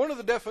 One of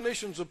the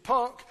definitions of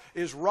punk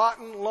is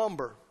rotten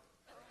lumber.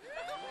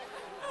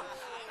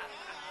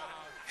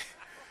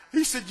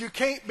 He said, you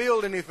can't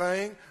build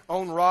anything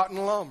on rotten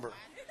lumber.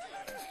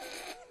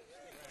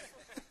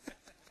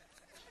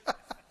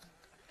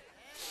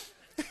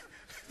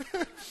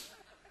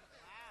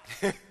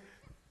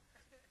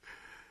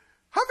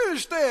 How many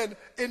understand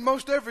in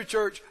most every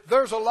church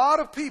there's a lot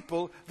of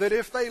people that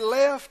if they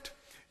left,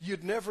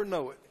 you'd never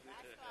know it.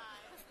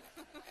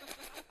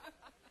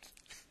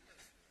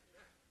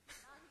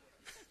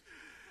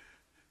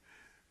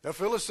 Now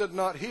Phyllis said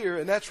not here,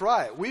 and that's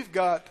right. We've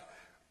got,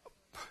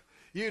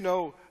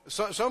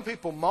 some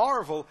people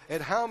marvel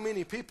at how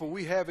many people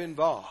we have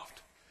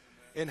involved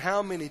and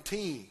how many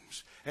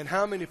teams and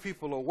how many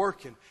people are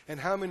working and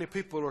how many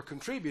people are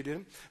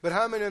contributing. But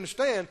how many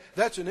understand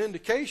that's an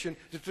indication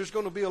that there's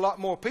going to be a lot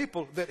more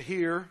people that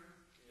hear,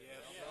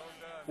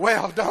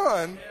 well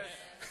done,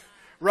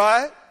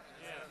 right?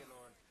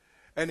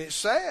 And it's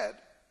sad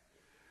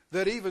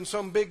that even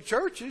some big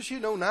churches,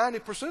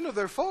 90% of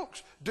their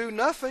folks do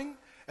nothing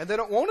and they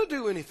don't want to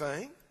do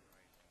anything,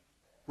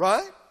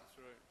 right?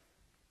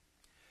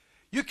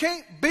 You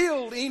can't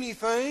build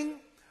anything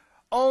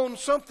on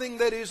something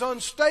that is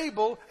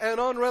unstable and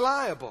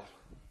unreliable.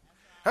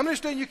 How many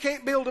understand you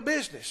can't build a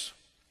business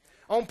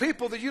on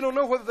people that you don't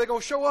know whether they're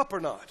going to show up or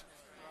not,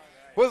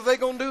 whether they're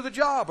going to do the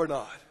job or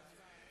not?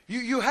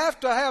 You have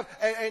to have,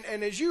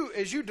 and as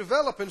you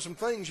develop in some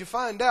things, you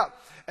find out,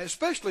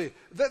 especially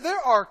that there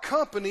are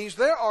companies,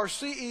 there are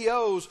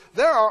CEOs,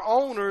 there are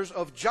owners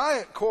of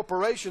giant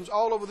corporations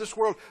all over this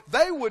world.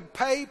 They would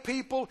pay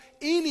people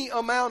any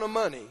amount of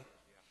money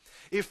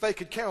if they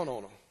could count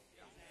on them.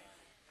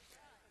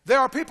 There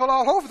are people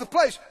all over the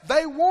place.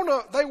 They want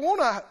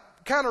to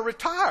kind of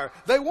retire.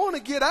 They want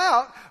to get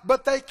out,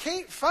 but they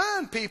can't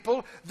find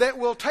people that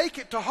will take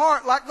it to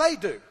heart like they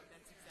do.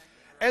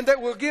 And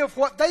that will give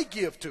what they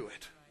give to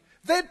it.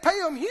 They'd pay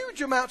them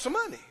huge amounts of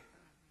money.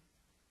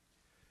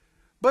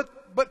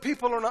 But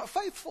people are not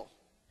faithful.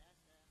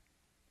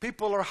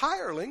 People are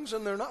hirelings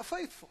and they're not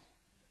faithful.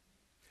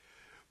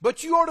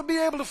 But you ought to be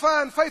able to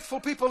find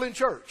faithful people in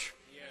church.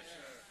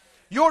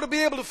 You ought to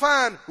be able to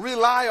find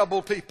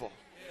reliable people.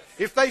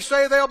 If they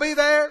say they'll be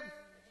there,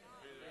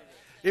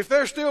 if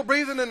they're still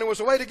breathing and there was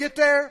a way to get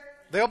there,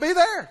 they'll be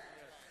there.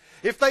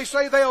 If they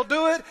say they'll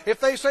do it, if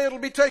they say it'll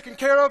be taken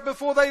care of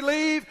before they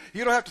leave,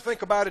 you don't have to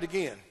think about it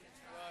again.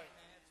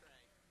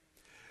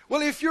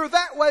 Well, if you're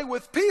that way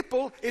with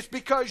people, it's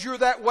because you're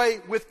that way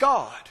with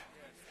God.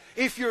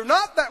 If you're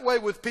not that way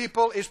with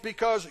people, it's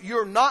because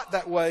you're not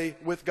that way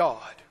with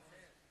God.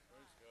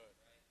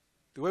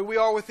 The way we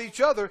are with each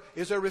other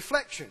is a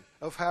reflection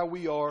of how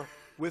we are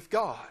with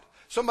God.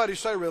 Somebody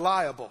say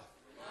reliable.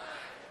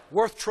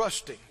 Worth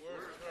trusting.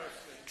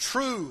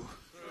 True.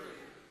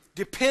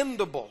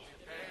 Dependable.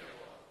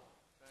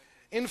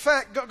 In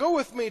fact, go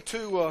with me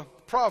to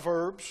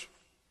Proverbs.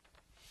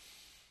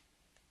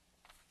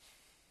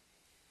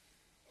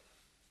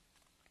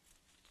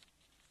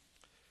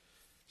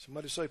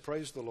 Somebody say,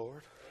 praise the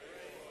Lord.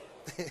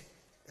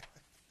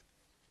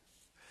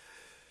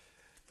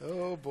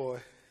 Oh, boy.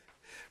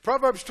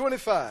 Proverbs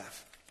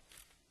 25.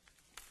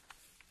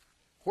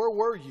 Where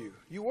were you?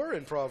 You were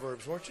in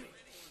Proverbs, weren't you?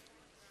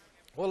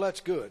 Well,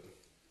 that's good.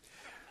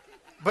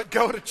 But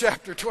go to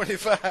chapter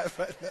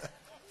 25.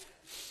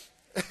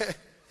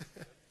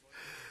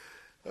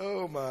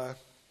 Oh, my.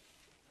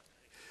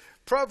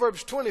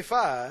 Proverbs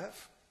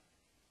 25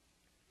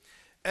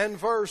 and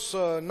verse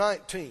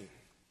 19.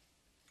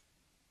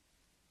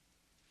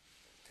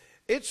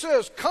 It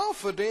says,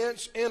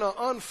 confidence in an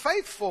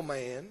unfaithful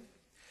man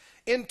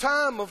in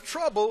time of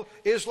trouble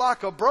is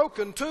like a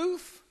broken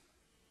tooth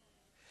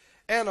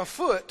and a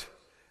foot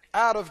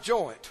out of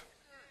joint.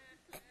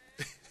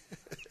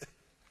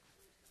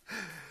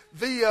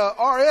 The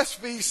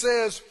RSV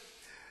says,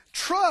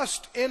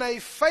 trust in a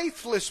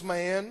faithless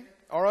man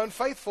or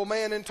unfaithful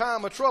man in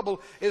time of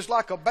trouble is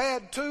like a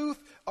bad tooth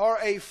or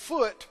a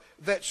foot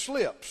that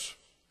slips.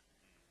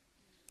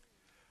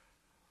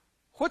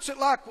 What's it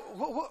like?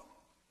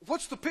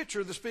 What's the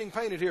picture that's being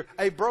painted here?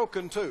 A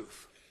broken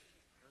tooth.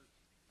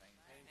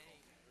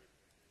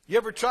 You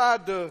ever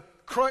tried to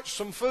crunch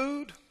some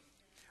food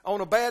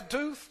on a bad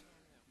tooth?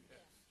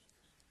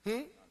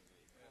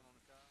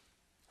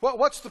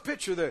 What's the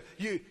picture there?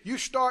 You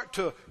start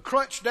to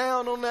crunch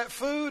down on that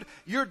food.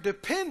 You're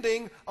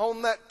depending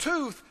on that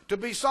tooth to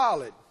be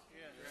solid.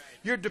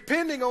 You're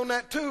depending on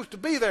that tooth to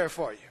be there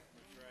for you.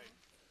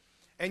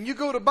 And you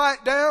go to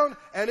bite down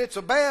and it's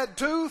a bad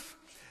tooth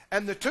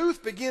and the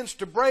tooth begins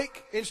to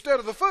break instead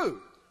of the food,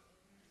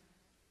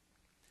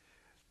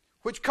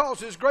 which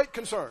causes great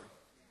concern.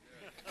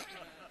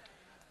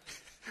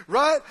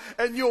 Right?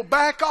 And you'll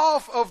back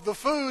off of the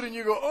food and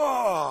you go,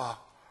 oh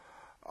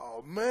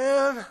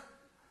man,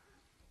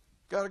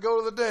 got to go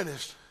to the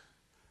dentist.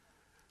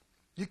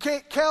 You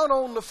can't count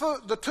on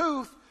the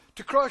tooth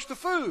to crush the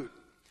food.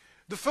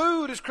 The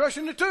food is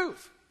crushing the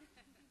tooth.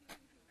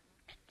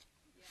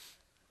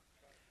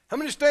 How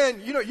many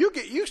understand, you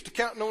get used to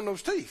counting on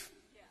those teeth.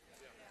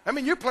 I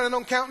mean, you're planning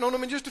on counting on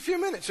them in just a few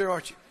minutes here,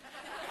 aren't you?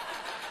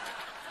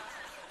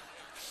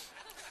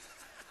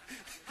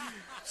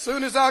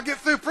 Soon as I get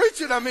through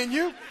preaching, I mean,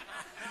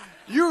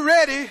 you're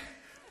ready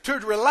to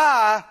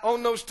rely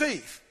on those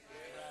teeth.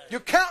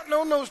 You're counting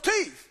on those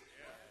teeth,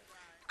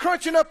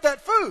 crunching up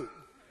that food.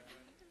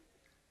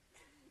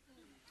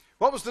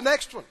 What was the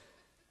next one?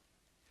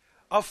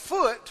 A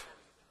foot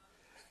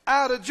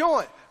out of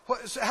joint.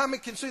 How many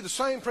can see the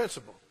same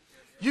principle?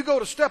 You go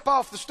to step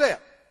off the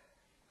step.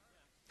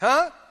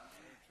 Huh?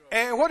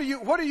 And what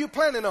are you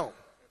planning on?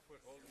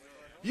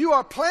 You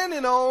are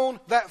planning on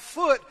that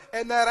foot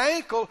and that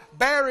ankle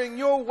bearing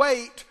your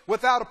weight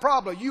without a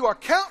problem. You are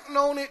counting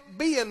on it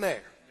being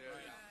there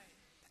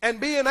and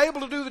being able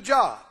to do the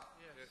job.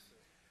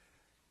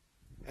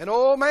 And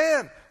oh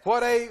man,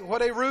 what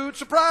a rude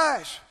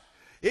surprise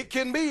it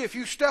can be if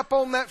you step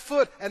on that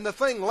foot and the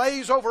thing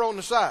lays over on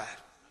the side.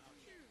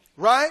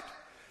 Right?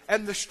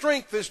 And the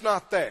strength is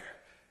not there.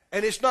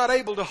 And it's not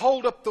able to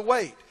hold up the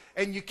weight.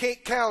 And you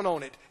can't count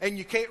on it, and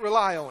you can't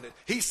rely on it.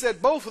 He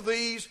said both of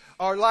these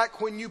are like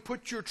when you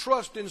put your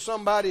trust in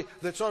somebody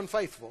that's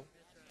unfaithful.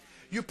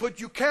 You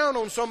count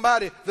on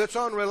somebody that's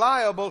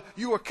unreliable.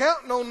 You were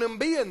counting on them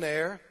being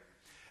there,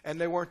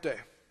 and they weren't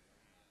there.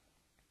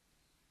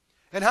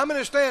 And how many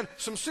understand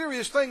some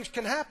serious things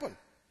can happen?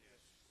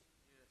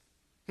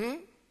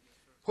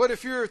 What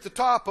if you're at the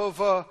top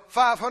of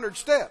 500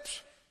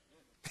 steps?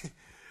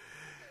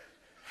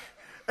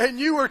 And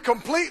you were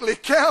completely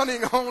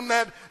counting on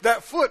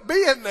that foot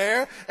being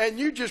there, and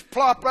you just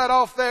plop right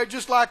off there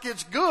just like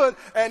it's good,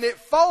 and it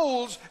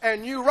folds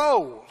and you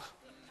roll.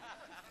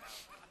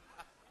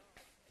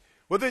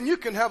 Well, then you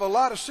can have a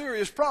lot of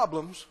serious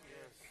problems,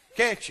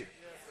 can't you?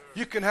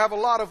 You can have a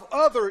lot of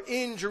other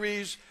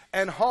injuries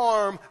and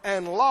harm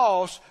and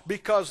loss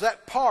because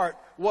that part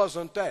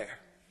wasn't there.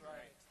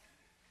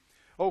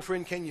 Oh,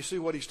 friend, can you see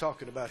what he's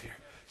talking about here?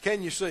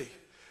 Can you see?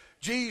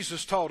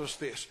 Jesus taught us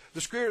this.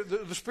 The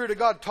Spirit of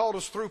God taught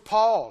us through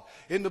Paul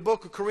in the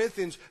book of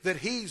Corinthians that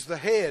He's the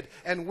head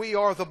and we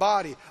are the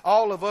body.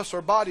 All of us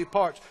are body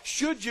parts.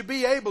 Should you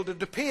be able to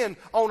depend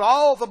on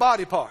all the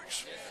body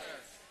parts?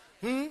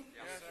 Yes,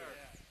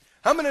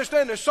 How many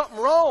understand there's something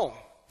wrong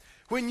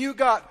when you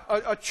got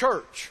a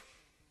church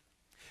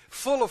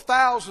full of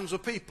thousands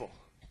of people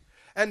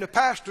and the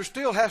pastor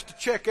still has to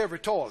check every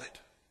toilet?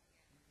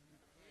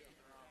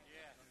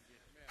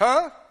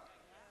 Huh?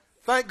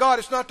 Thank God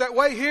it's not that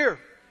way here.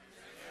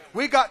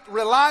 We got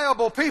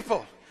reliable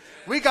people.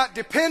 We got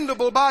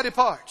dependable body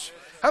parts.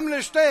 How many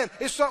understand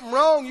it's something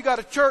wrong? You got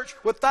a church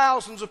with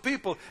thousands of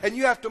people and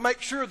you have to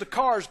make sure the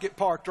cars get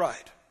parked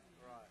right.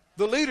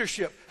 The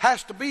leadership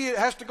has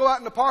to go out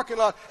in the parking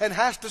lot and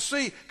has to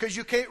see, because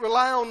you can't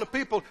rely on the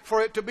people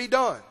for it to be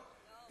done.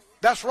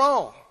 That's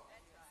wrong.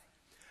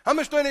 I'm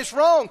understanding it's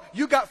wrong.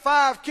 You got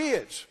 5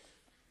 kids.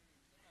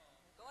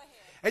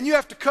 And you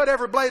have to cut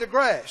every blade of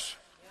grass.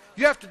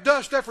 You have to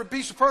dust every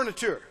piece of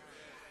furniture.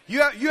 You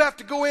have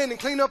to go in and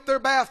clean up their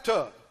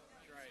bathtub.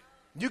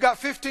 You got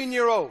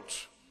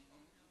 15-year-olds.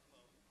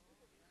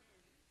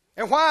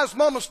 And why is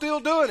mama still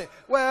doing it?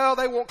 Well,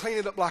 they won't clean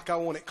it up like I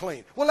want it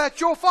clean. Well, that's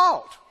your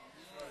fault.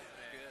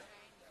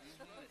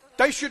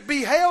 They should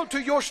be held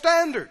to your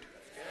standard.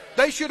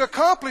 They should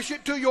accomplish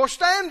it to your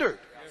standard.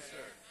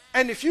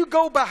 And if you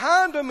go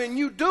behind them and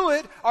you do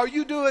it, or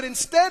you do it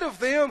instead of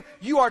them,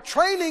 you are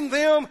training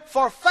them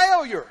for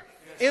failure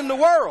in the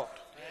world.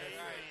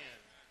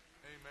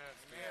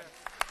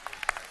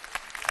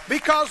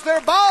 Because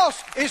their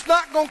boss is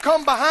not going to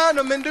come behind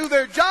them and do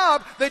their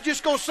job. They're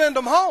just going to send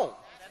them home.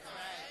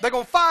 They're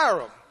going to fire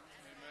them.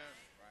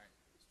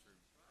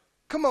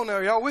 Come on now,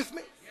 y'all with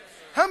me?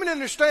 How many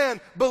understand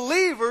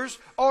believers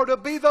are to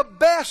be the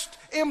best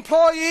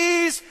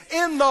employees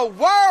in the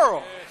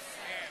world?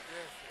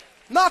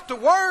 Not the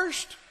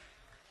worst.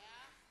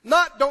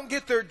 Not don't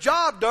get their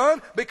job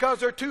done because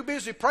they're too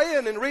busy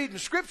praying and reading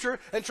Scripture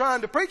and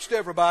trying to preach to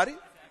everybody.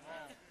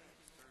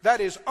 That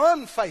is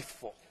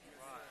unfaithful.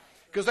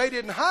 Because they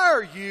didn't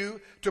hire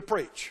you to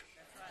preach.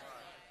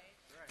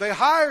 They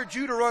hired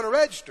you to run a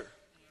register.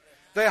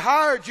 They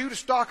hired you to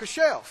stock a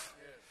shelf.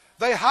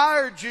 They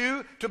hired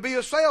you to be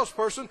a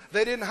salesperson.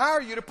 They didn't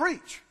hire you to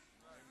preach.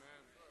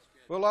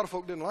 Well, a lot of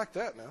folk didn't like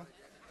that now.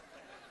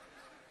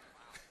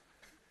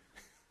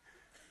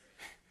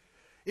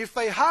 If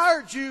they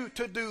hired you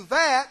to do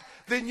that,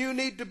 then you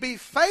need to be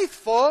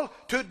faithful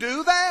to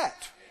do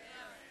that.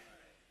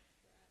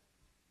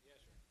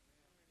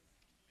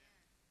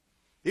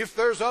 If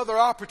there's other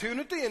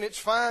opportunity and it's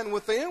fine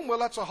with them, well,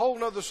 that's a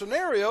whole other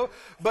scenario.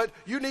 But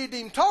you need to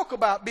even talk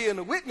about being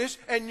a witness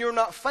and you're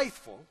not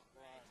faithful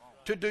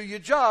to do your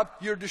job.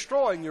 You're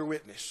destroying your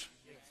witness.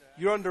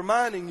 You're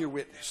undermining your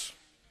witness.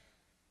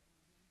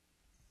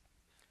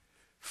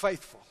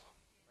 Faithful,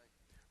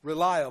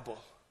 reliable,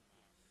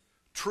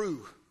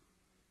 true,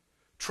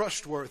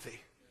 trustworthy.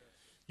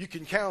 You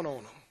can count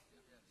on them.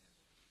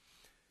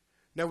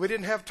 Now, we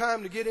didn't have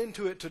time to get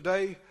into it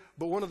today,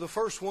 but one of the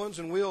first ones,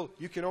 and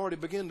you can already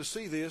begin to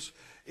see this,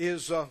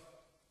 is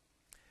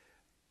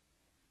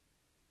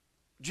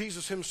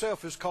Jesus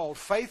himself is called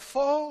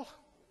faithful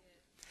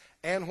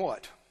and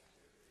what?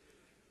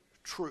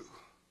 True.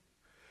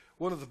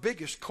 One of the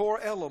biggest core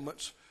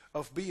elements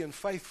of being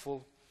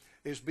faithful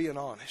is being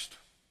honest.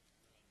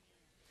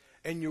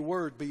 And your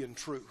word being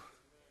true.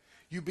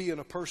 You being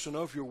a person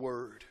of your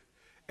word.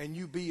 And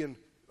you being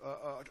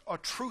a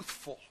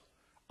truthful,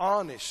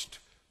 honest,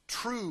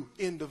 true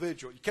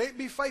individual. You can't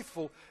be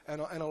faithful and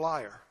a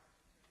liar.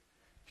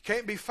 You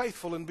can't be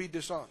faithful and be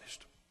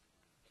dishonest.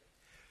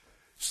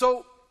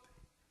 So,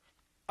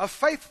 a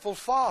faithful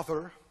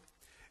father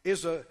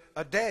is a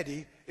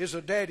daddy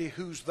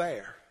who's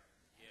there.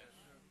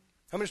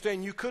 I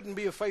understand you couldn't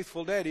be a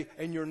faithful daddy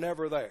and you're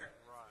never there.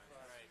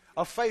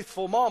 A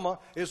faithful mama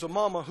is a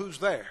mama who's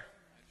there.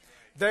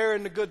 There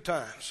in the good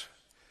times.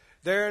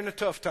 There in the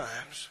tough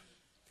times.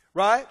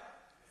 Right?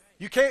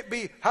 You can't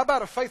be, how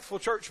about a faithful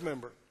church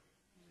member?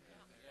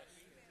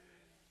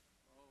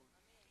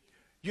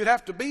 You'd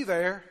have to be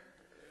there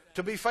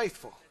to be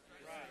faithful.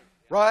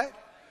 Right?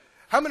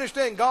 How many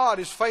understand God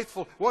is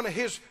faithful? One of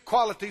his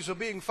qualities of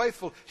being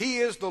faithful, he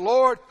is the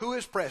Lord who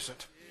is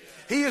present.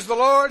 He is the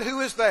Lord who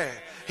is there.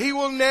 He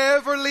will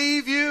never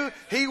leave you.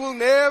 He will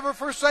never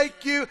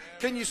forsake you.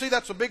 Can you see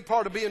that's a big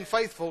part of being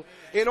faithful?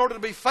 In order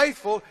to be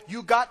faithful,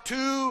 you got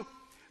to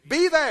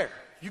be there.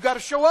 You got to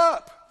show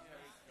up.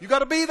 You got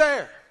to be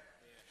there.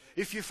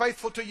 If you're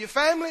faithful to your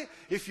family,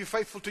 if you're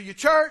faithful to your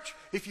church,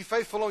 if you're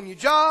faithful on your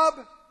job.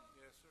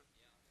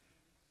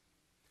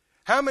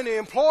 How many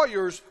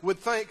employers would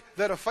think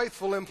that a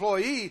faithful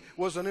employee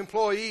was an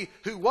employee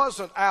who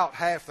wasn't out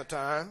half the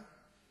time,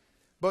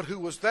 but who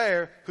was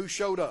there, who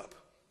showed up?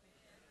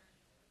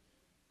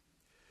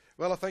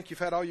 Well, I think you've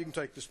had all you can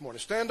take this morning.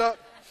 Stand up.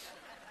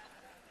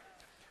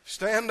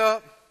 Stand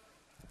up.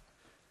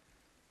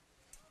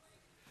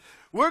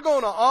 We're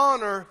going to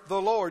honor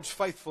the Lord's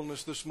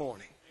faithfulness this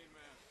morning.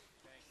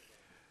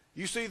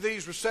 You see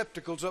these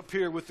receptacles up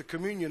here with the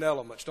communion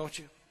elements, don't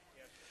you?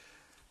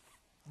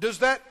 Does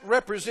that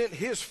represent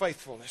his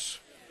faithfulness?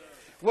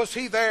 Was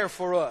he there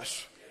for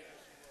us?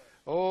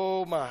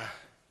 Oh my,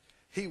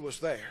 he was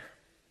there.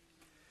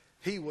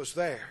 He was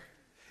there.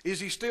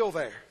 Is he still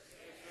there?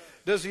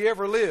 Does he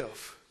ever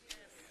live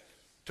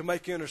to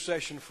make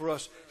intercession for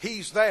us?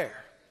 He's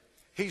there.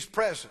 He's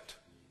present.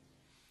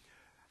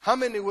 How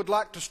many would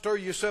like to stir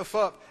yourself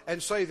up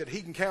and say that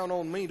he can count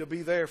on me to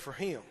be there for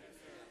him?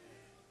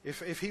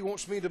 If he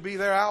wants me to be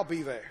there, I'll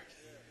be there.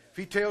 If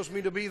he tells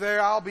me to be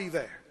there, I'll be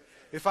there.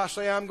 If I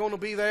say I'm going to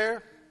be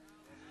there,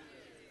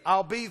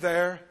 I'll be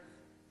there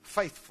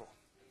faithful.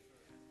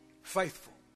 Faithful.